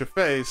look at your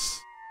face,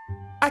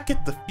 I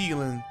get the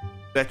feeling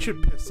that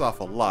you'd piss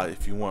off a lot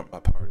if you weren't my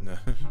partner.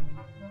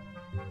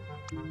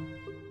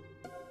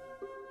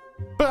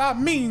 But I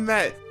mean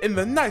that in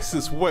the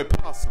nicest way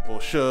possible,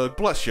 Shug.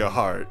 Bless your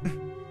heart.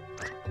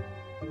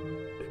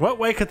 What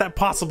way could that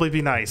possibly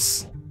be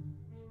nice?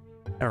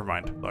 Never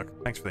mind.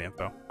 Look, thanks for the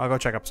info. I'll go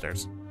check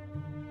upstairs.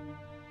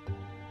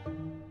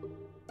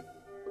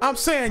 I'm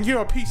saying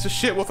you're a piece of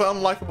shit with an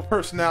unlikable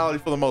personality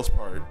for the most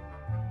part.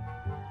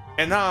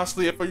 And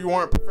honestly, if you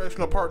weren't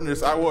professional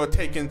partners, I would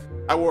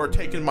have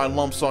taken my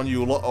lumps on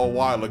you a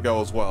while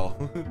ago as well.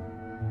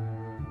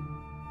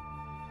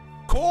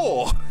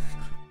 Cool.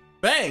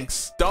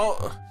 Thanks.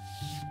 Don't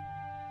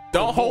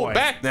hold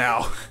back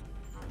now.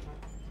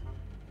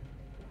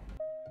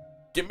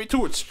 Get me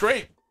to it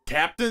straight,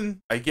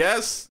 Captain. I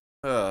guess.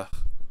 That.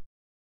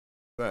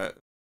 It's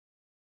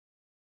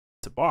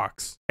a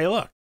box. Hey,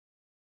 look.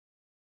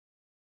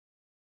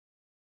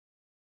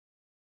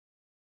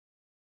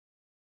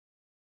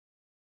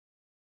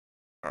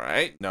 All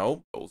right.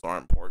 No, those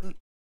aren't important.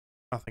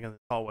 Nothing in this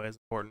hallway is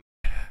important.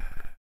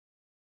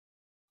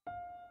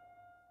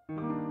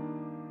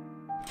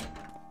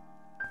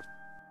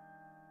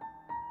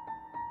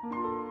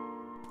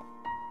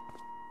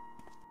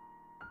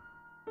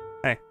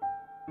 Hey.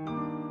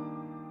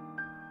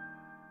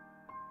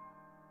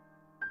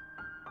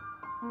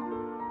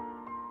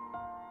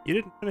 You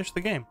didn't finish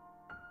the game.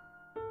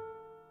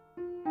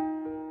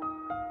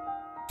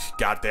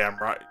 Goddamn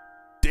right.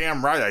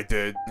 Damn right I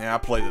did. Yeah, I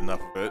played enough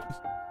of it.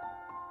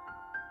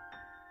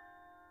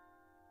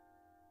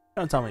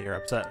 Don't tell me you're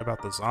upset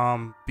about the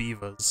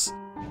zombievas.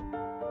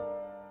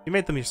 You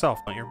made them yourself,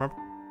 don't you remember?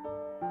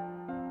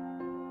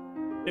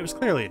 It was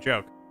clearly a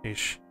joke.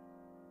 Yeesh.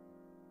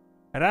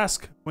 I'd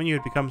ask when you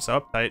had become so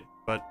uptight,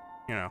 but,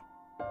 you know.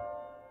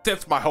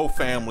 Since my whole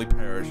family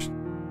perished.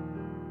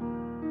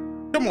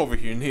 Come over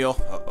here, Neil.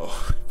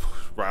 Uh-oh.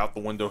 Right out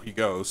the window he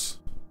goes.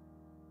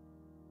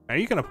 Are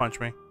you gonna punch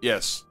me?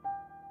 Yes.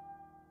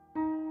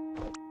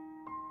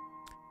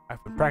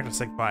 I've been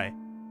practicing my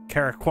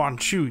Kara-Quan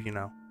Chu, you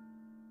know.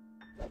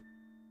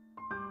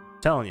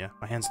 I'm telling you,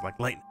 my hands are like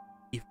lightning.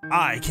 Even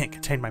I can't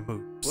contain my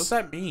moves. What's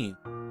that mean?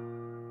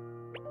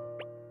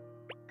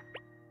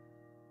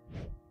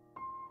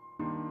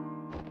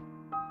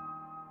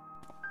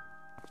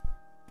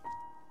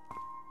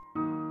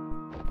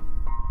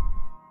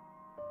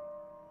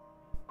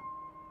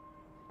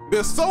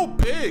 They're so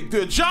big!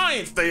 They're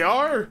giants, they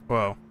are!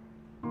 Whoa.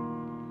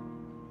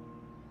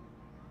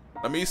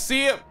 Let me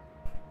see it.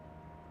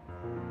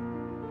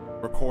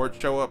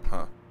 Record show up,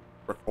 huh?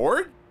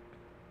 Record?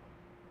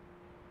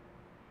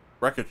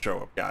 Record show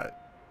up, got it.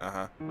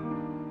 Uh-huh.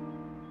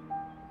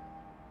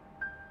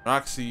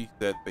 Roxy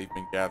said they've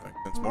been gathering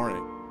since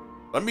morning.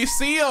 Let me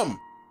see them!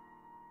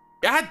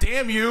 God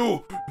damn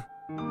you!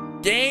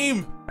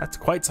 Game! That's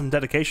quite some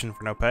dedication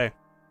for no pay.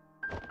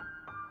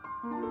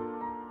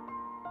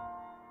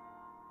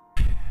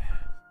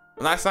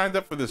 When I signed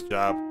up for this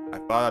job, I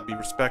thought I'd be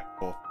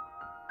respectful.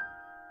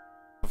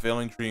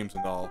 Fulfilling dreams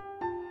and all.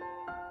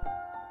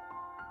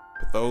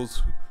 But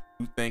those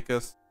who thank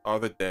us are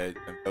the dead,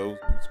 and those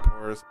whose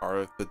prayers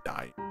are the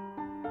dying.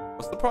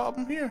 What's the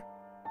problem here?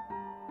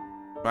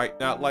 You might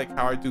not like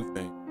how I do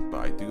things, but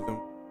I do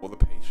them for the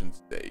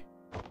patient's sake.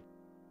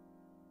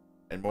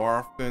 And more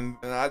often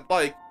than I'd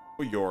like,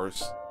 for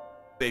yours.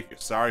 Save your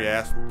sorry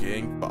ass from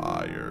getting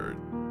fired.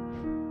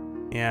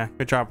 Yeah,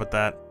 good job with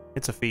that.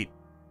 It's a feat.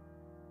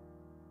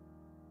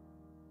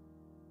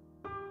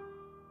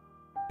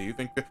 Do you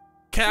think that...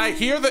 Can I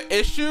hear the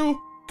issue?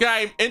 Can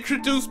I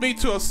introduce me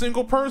to a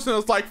single person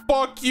that's like,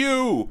 fuck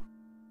you?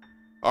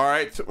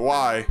 Alright,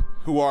 why?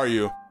 Who are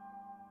you?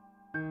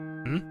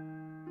 Hmm?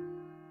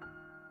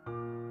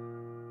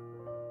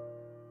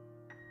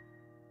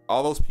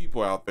 All those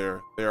people out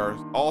there, they are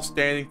all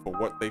standing for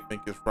what they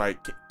think is right.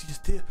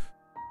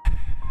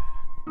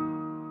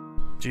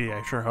 Gee,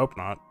 I sure hope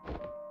not.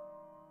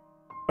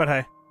 But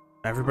hey,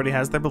 everybody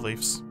has their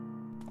beliefs.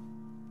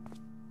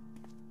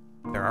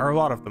 There are a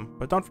lot of them,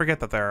 but don't forget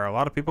that there are a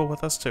lot of people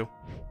with us too.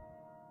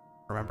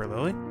 Remember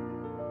Lily?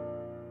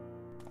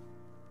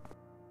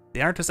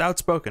 They aren't as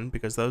outspoken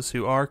because those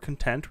who are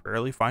content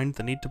rarely find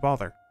the need to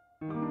bother.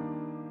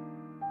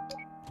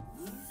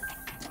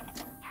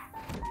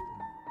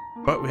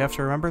 But we have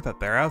to remember that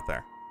they're out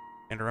there,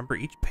 and remember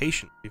each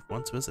patient we've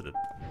once visited.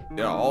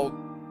 Yeah, all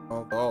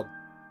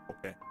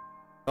okay.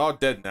 They're all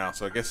dead now,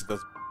 so I guess it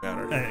doesn't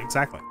matter.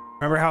 Exactly.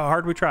 Remember how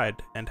hard we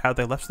tried, and how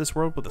they left this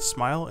world with a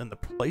smile in the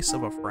place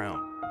of a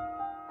frown.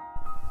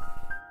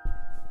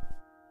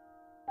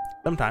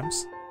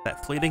 Sometimes,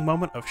 that fleeting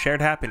moment of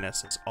shared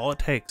happiness is all it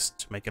takes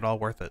to make it all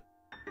worth it.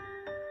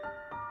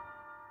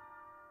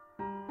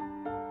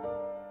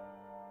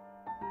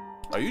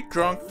 Are you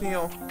drunk,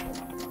 Neil?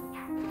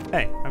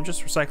 Hey, I'm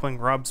just recycling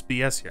Rob's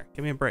BS here.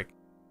 Give me a break.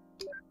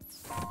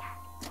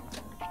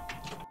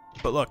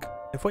 But look,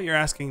 if what you're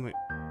asking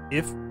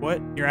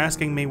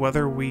me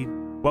whether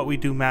what we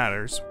do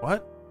matters,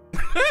 what?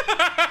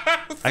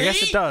 I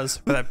guess it does,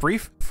 for that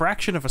brief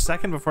fraction of a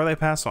second before they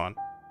pass on.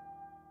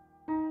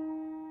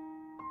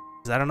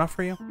 Is that enough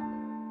for you?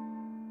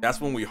 That's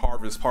when we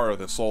harvest part of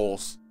the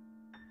souls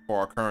for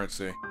our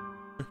currency.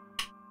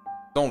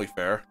 It's only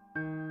fair.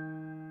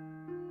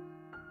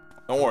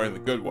 Don't worry, in the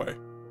good way.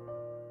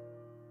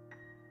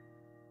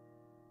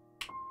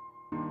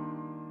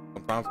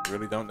 Sometimes we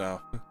really don't know.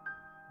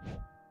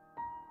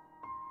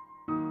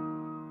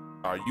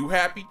 Are you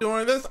happy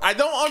doing this? I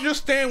don't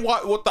understand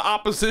what the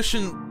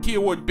opposition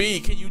here would be.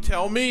 Can you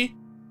tell me?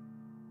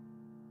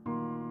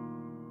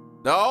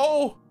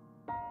 No?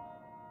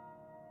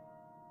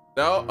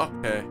 No?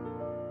 Okay.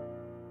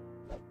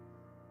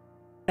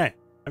 Hey,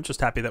 I'm just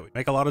happy that we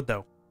make a lot of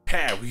dough.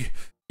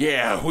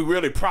 Yeah, we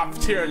really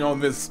profiteering on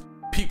this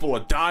people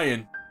are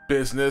dying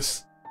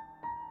business.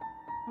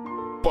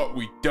 But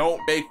we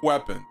don't make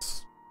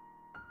weapons.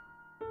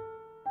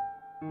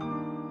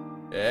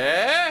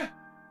 Eh?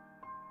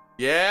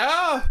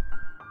 Yeah?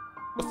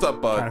 What's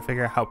up, bud? Trying to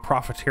figure out how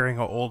profiteering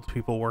on old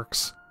people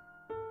works.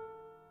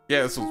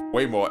 Yeah, this was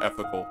way more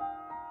ethical.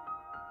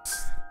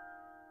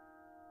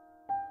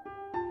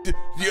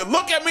 You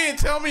look at me and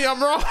tell me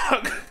I'm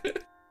wrong.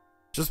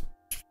 Just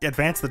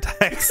advance the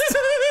text.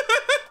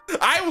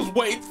 I was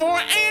waiting for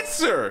an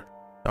answer.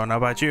 Don't know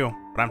about you,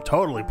 but I'm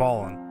totally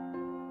balling.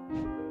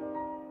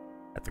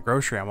 At the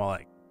grocery, I'm all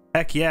like,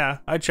 heck yeah,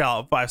 I'd shell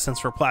out 5 cents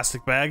for a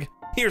plastic bag.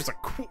 Here's a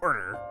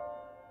quarter.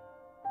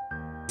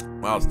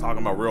 Well, I was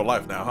talking about real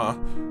life now, huh?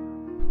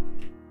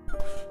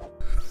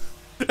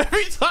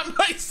 Every time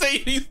I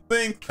say these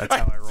things,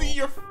 I see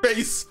your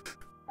face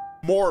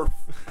morph.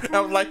 And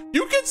I'm like,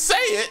 you can say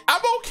it.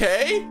 I'm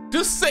okay.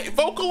 Just say,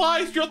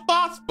 vocalize your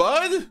thoughts,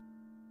 bud.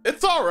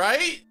 It's all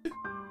right.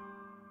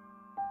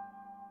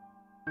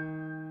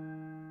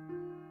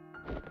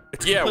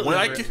 Yeah,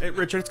 when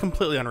Richard, it's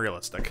completely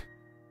unrealistic.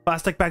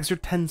 Plastic bags are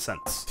 10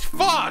 cents.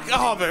 Fuck!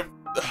 Oh, they're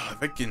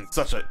getting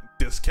such a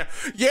discount.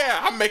 Yeah,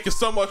 I'm making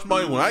so much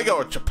money when I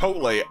go to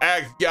Chipotle.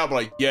 I'm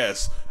like,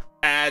 yes,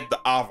 add the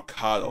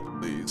avocado,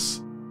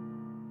 please.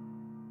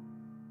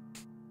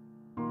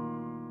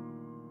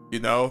 You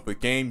know, the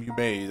game you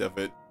made of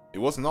it, it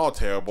wasn't all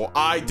terrible.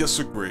 I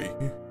disagree.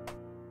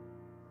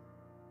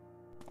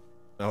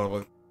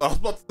 No, I was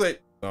about to say,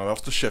 no, that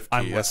was the shift key.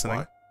 I'm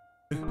listening.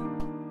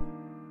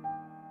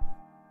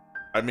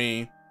 I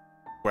mean,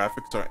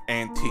 graphics are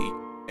antique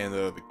and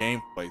the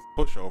gameplay's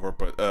pushover,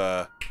 but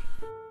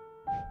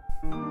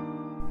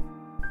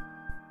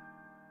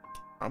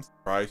I'm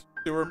surprised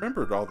you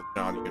remembered all the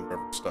Johnny and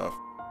River stuff.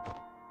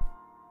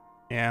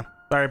 Yeah,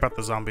 sorry about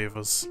the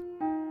zombievas.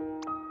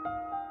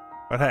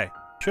 But hey,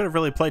 should have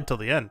really played till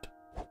the end.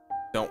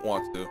 Don't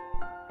want to.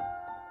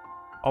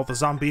 All the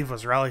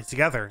zombievas rally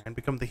together and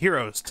become the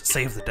heroes to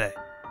save the day.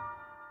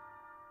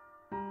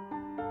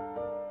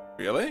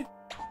 Really?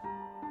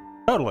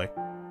 Totally.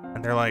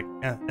 And they're like,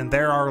 and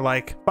there are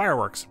like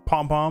fireworks,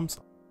 pom poms,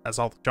 as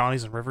all the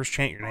Johnnies and Rivers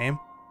chant your name.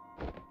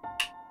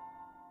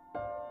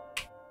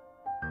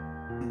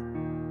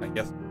 I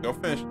guess go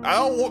finish. I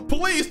don't want.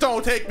 Please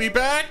don't take me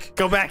back.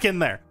 Go back in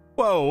there.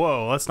 Whoa,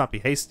 whoa. Let's not be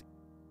hasty.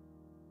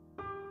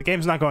 The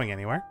game's not going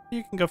anywhere.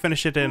 You can go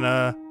finish it in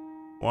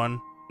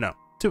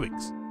 2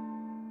 weeks.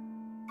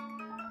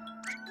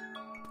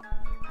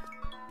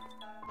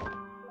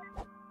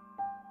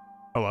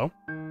 Hello.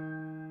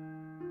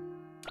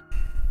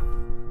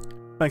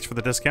 Thanks for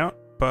the discount,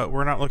 but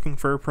we're not looking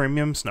for a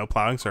premium snow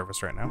plowing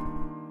service right now.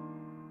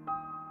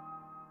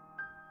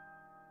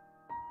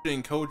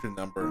 Encode your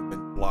number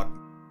and block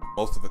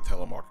most of the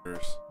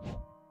telemarketers.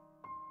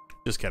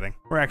 Just kidding.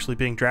 We're actually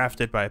being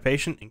drafted by a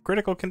patient in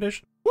critical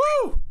condition.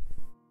 Woo!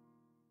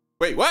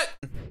 Wait, what?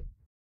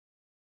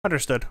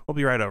 Understood. We'll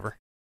be right over.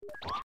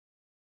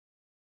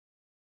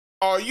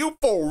 Are you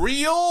for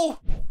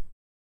real?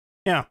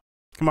 Yeah.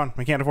 Come on.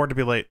 We can't afford to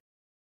be late.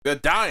 They're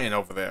dying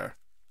over there.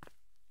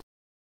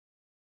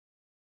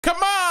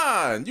 Come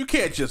on! You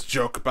can't just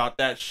joke about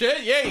that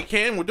shit. Yeah, you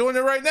can. We're doing it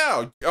right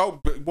now.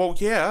 Oh, well,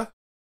 yeah.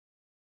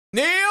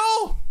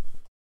 Neil?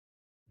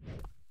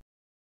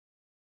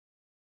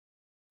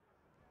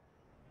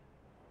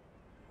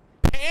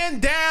 Pan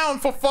down,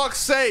 for fuck's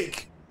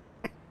sake.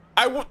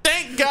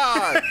 Thank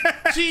God.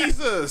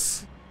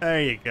 Jesus.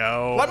 There you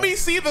go. Let me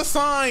see the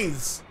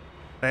signs.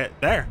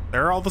 There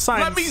are all the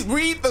signs. Let me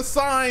read the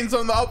signs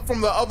on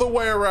from the other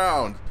way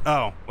around.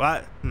 Oh,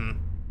 what?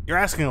 You're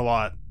asking a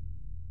lot.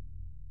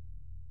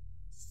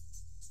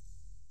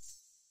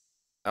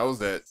 That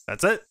was it.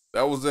 That's it?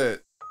 That was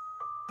it.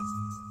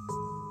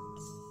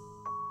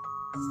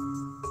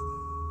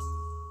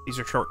 These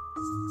are short.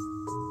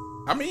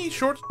 How many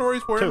short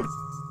stories were 2.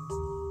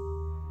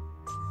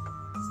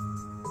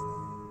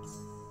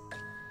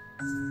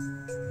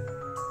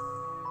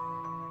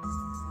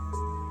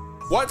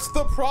 What's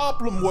the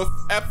problem with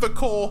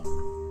ethical?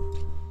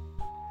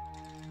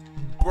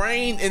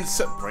 brain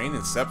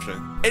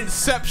inception.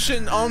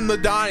 Inception on the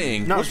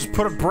dying. No, just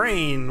put a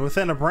brain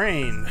within a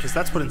brain, because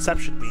that's what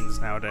Inception means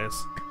nowadays.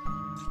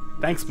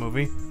 Thanks,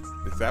 movie.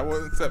 Is that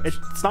what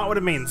Inception? It's not what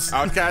it means.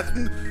 Okay,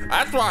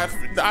 that's why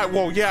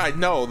well, yeah, I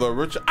know the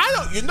original.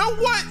 You know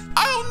what?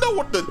 I don't know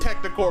what the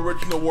technical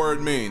original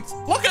word means.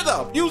 Look it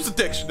up. Use the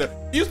dictionary.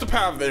 Use the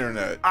power of the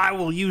internet. I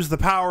will use the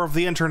power of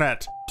the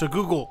internet to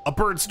Google a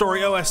bird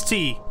story OST.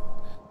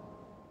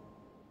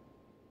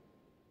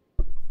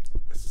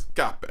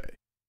 Escape.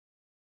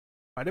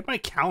 Why did my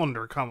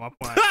calendar come up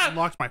when I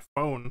unlocked my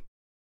phone?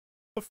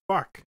 What the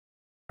fuck?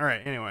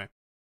 Alright, anyway.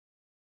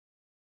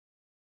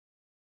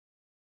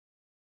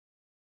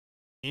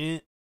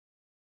 Neat.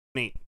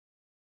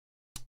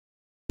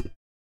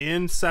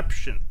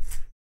 Inception.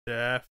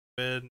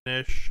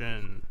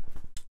 Definition.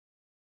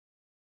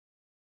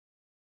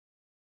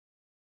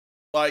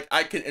 Like,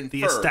 I can infer.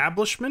 The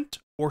establishment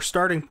or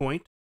starting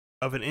point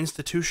of an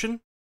institution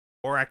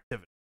or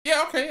activity.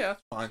 Yeah, okay, yeah,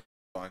 that's fine.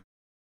 Fine.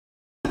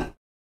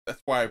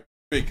 That's why I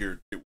figured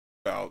it was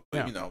about,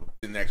 yeah.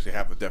 didn't actually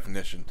have a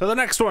definition. So the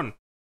next one.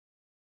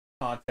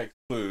 Context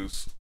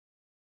clues.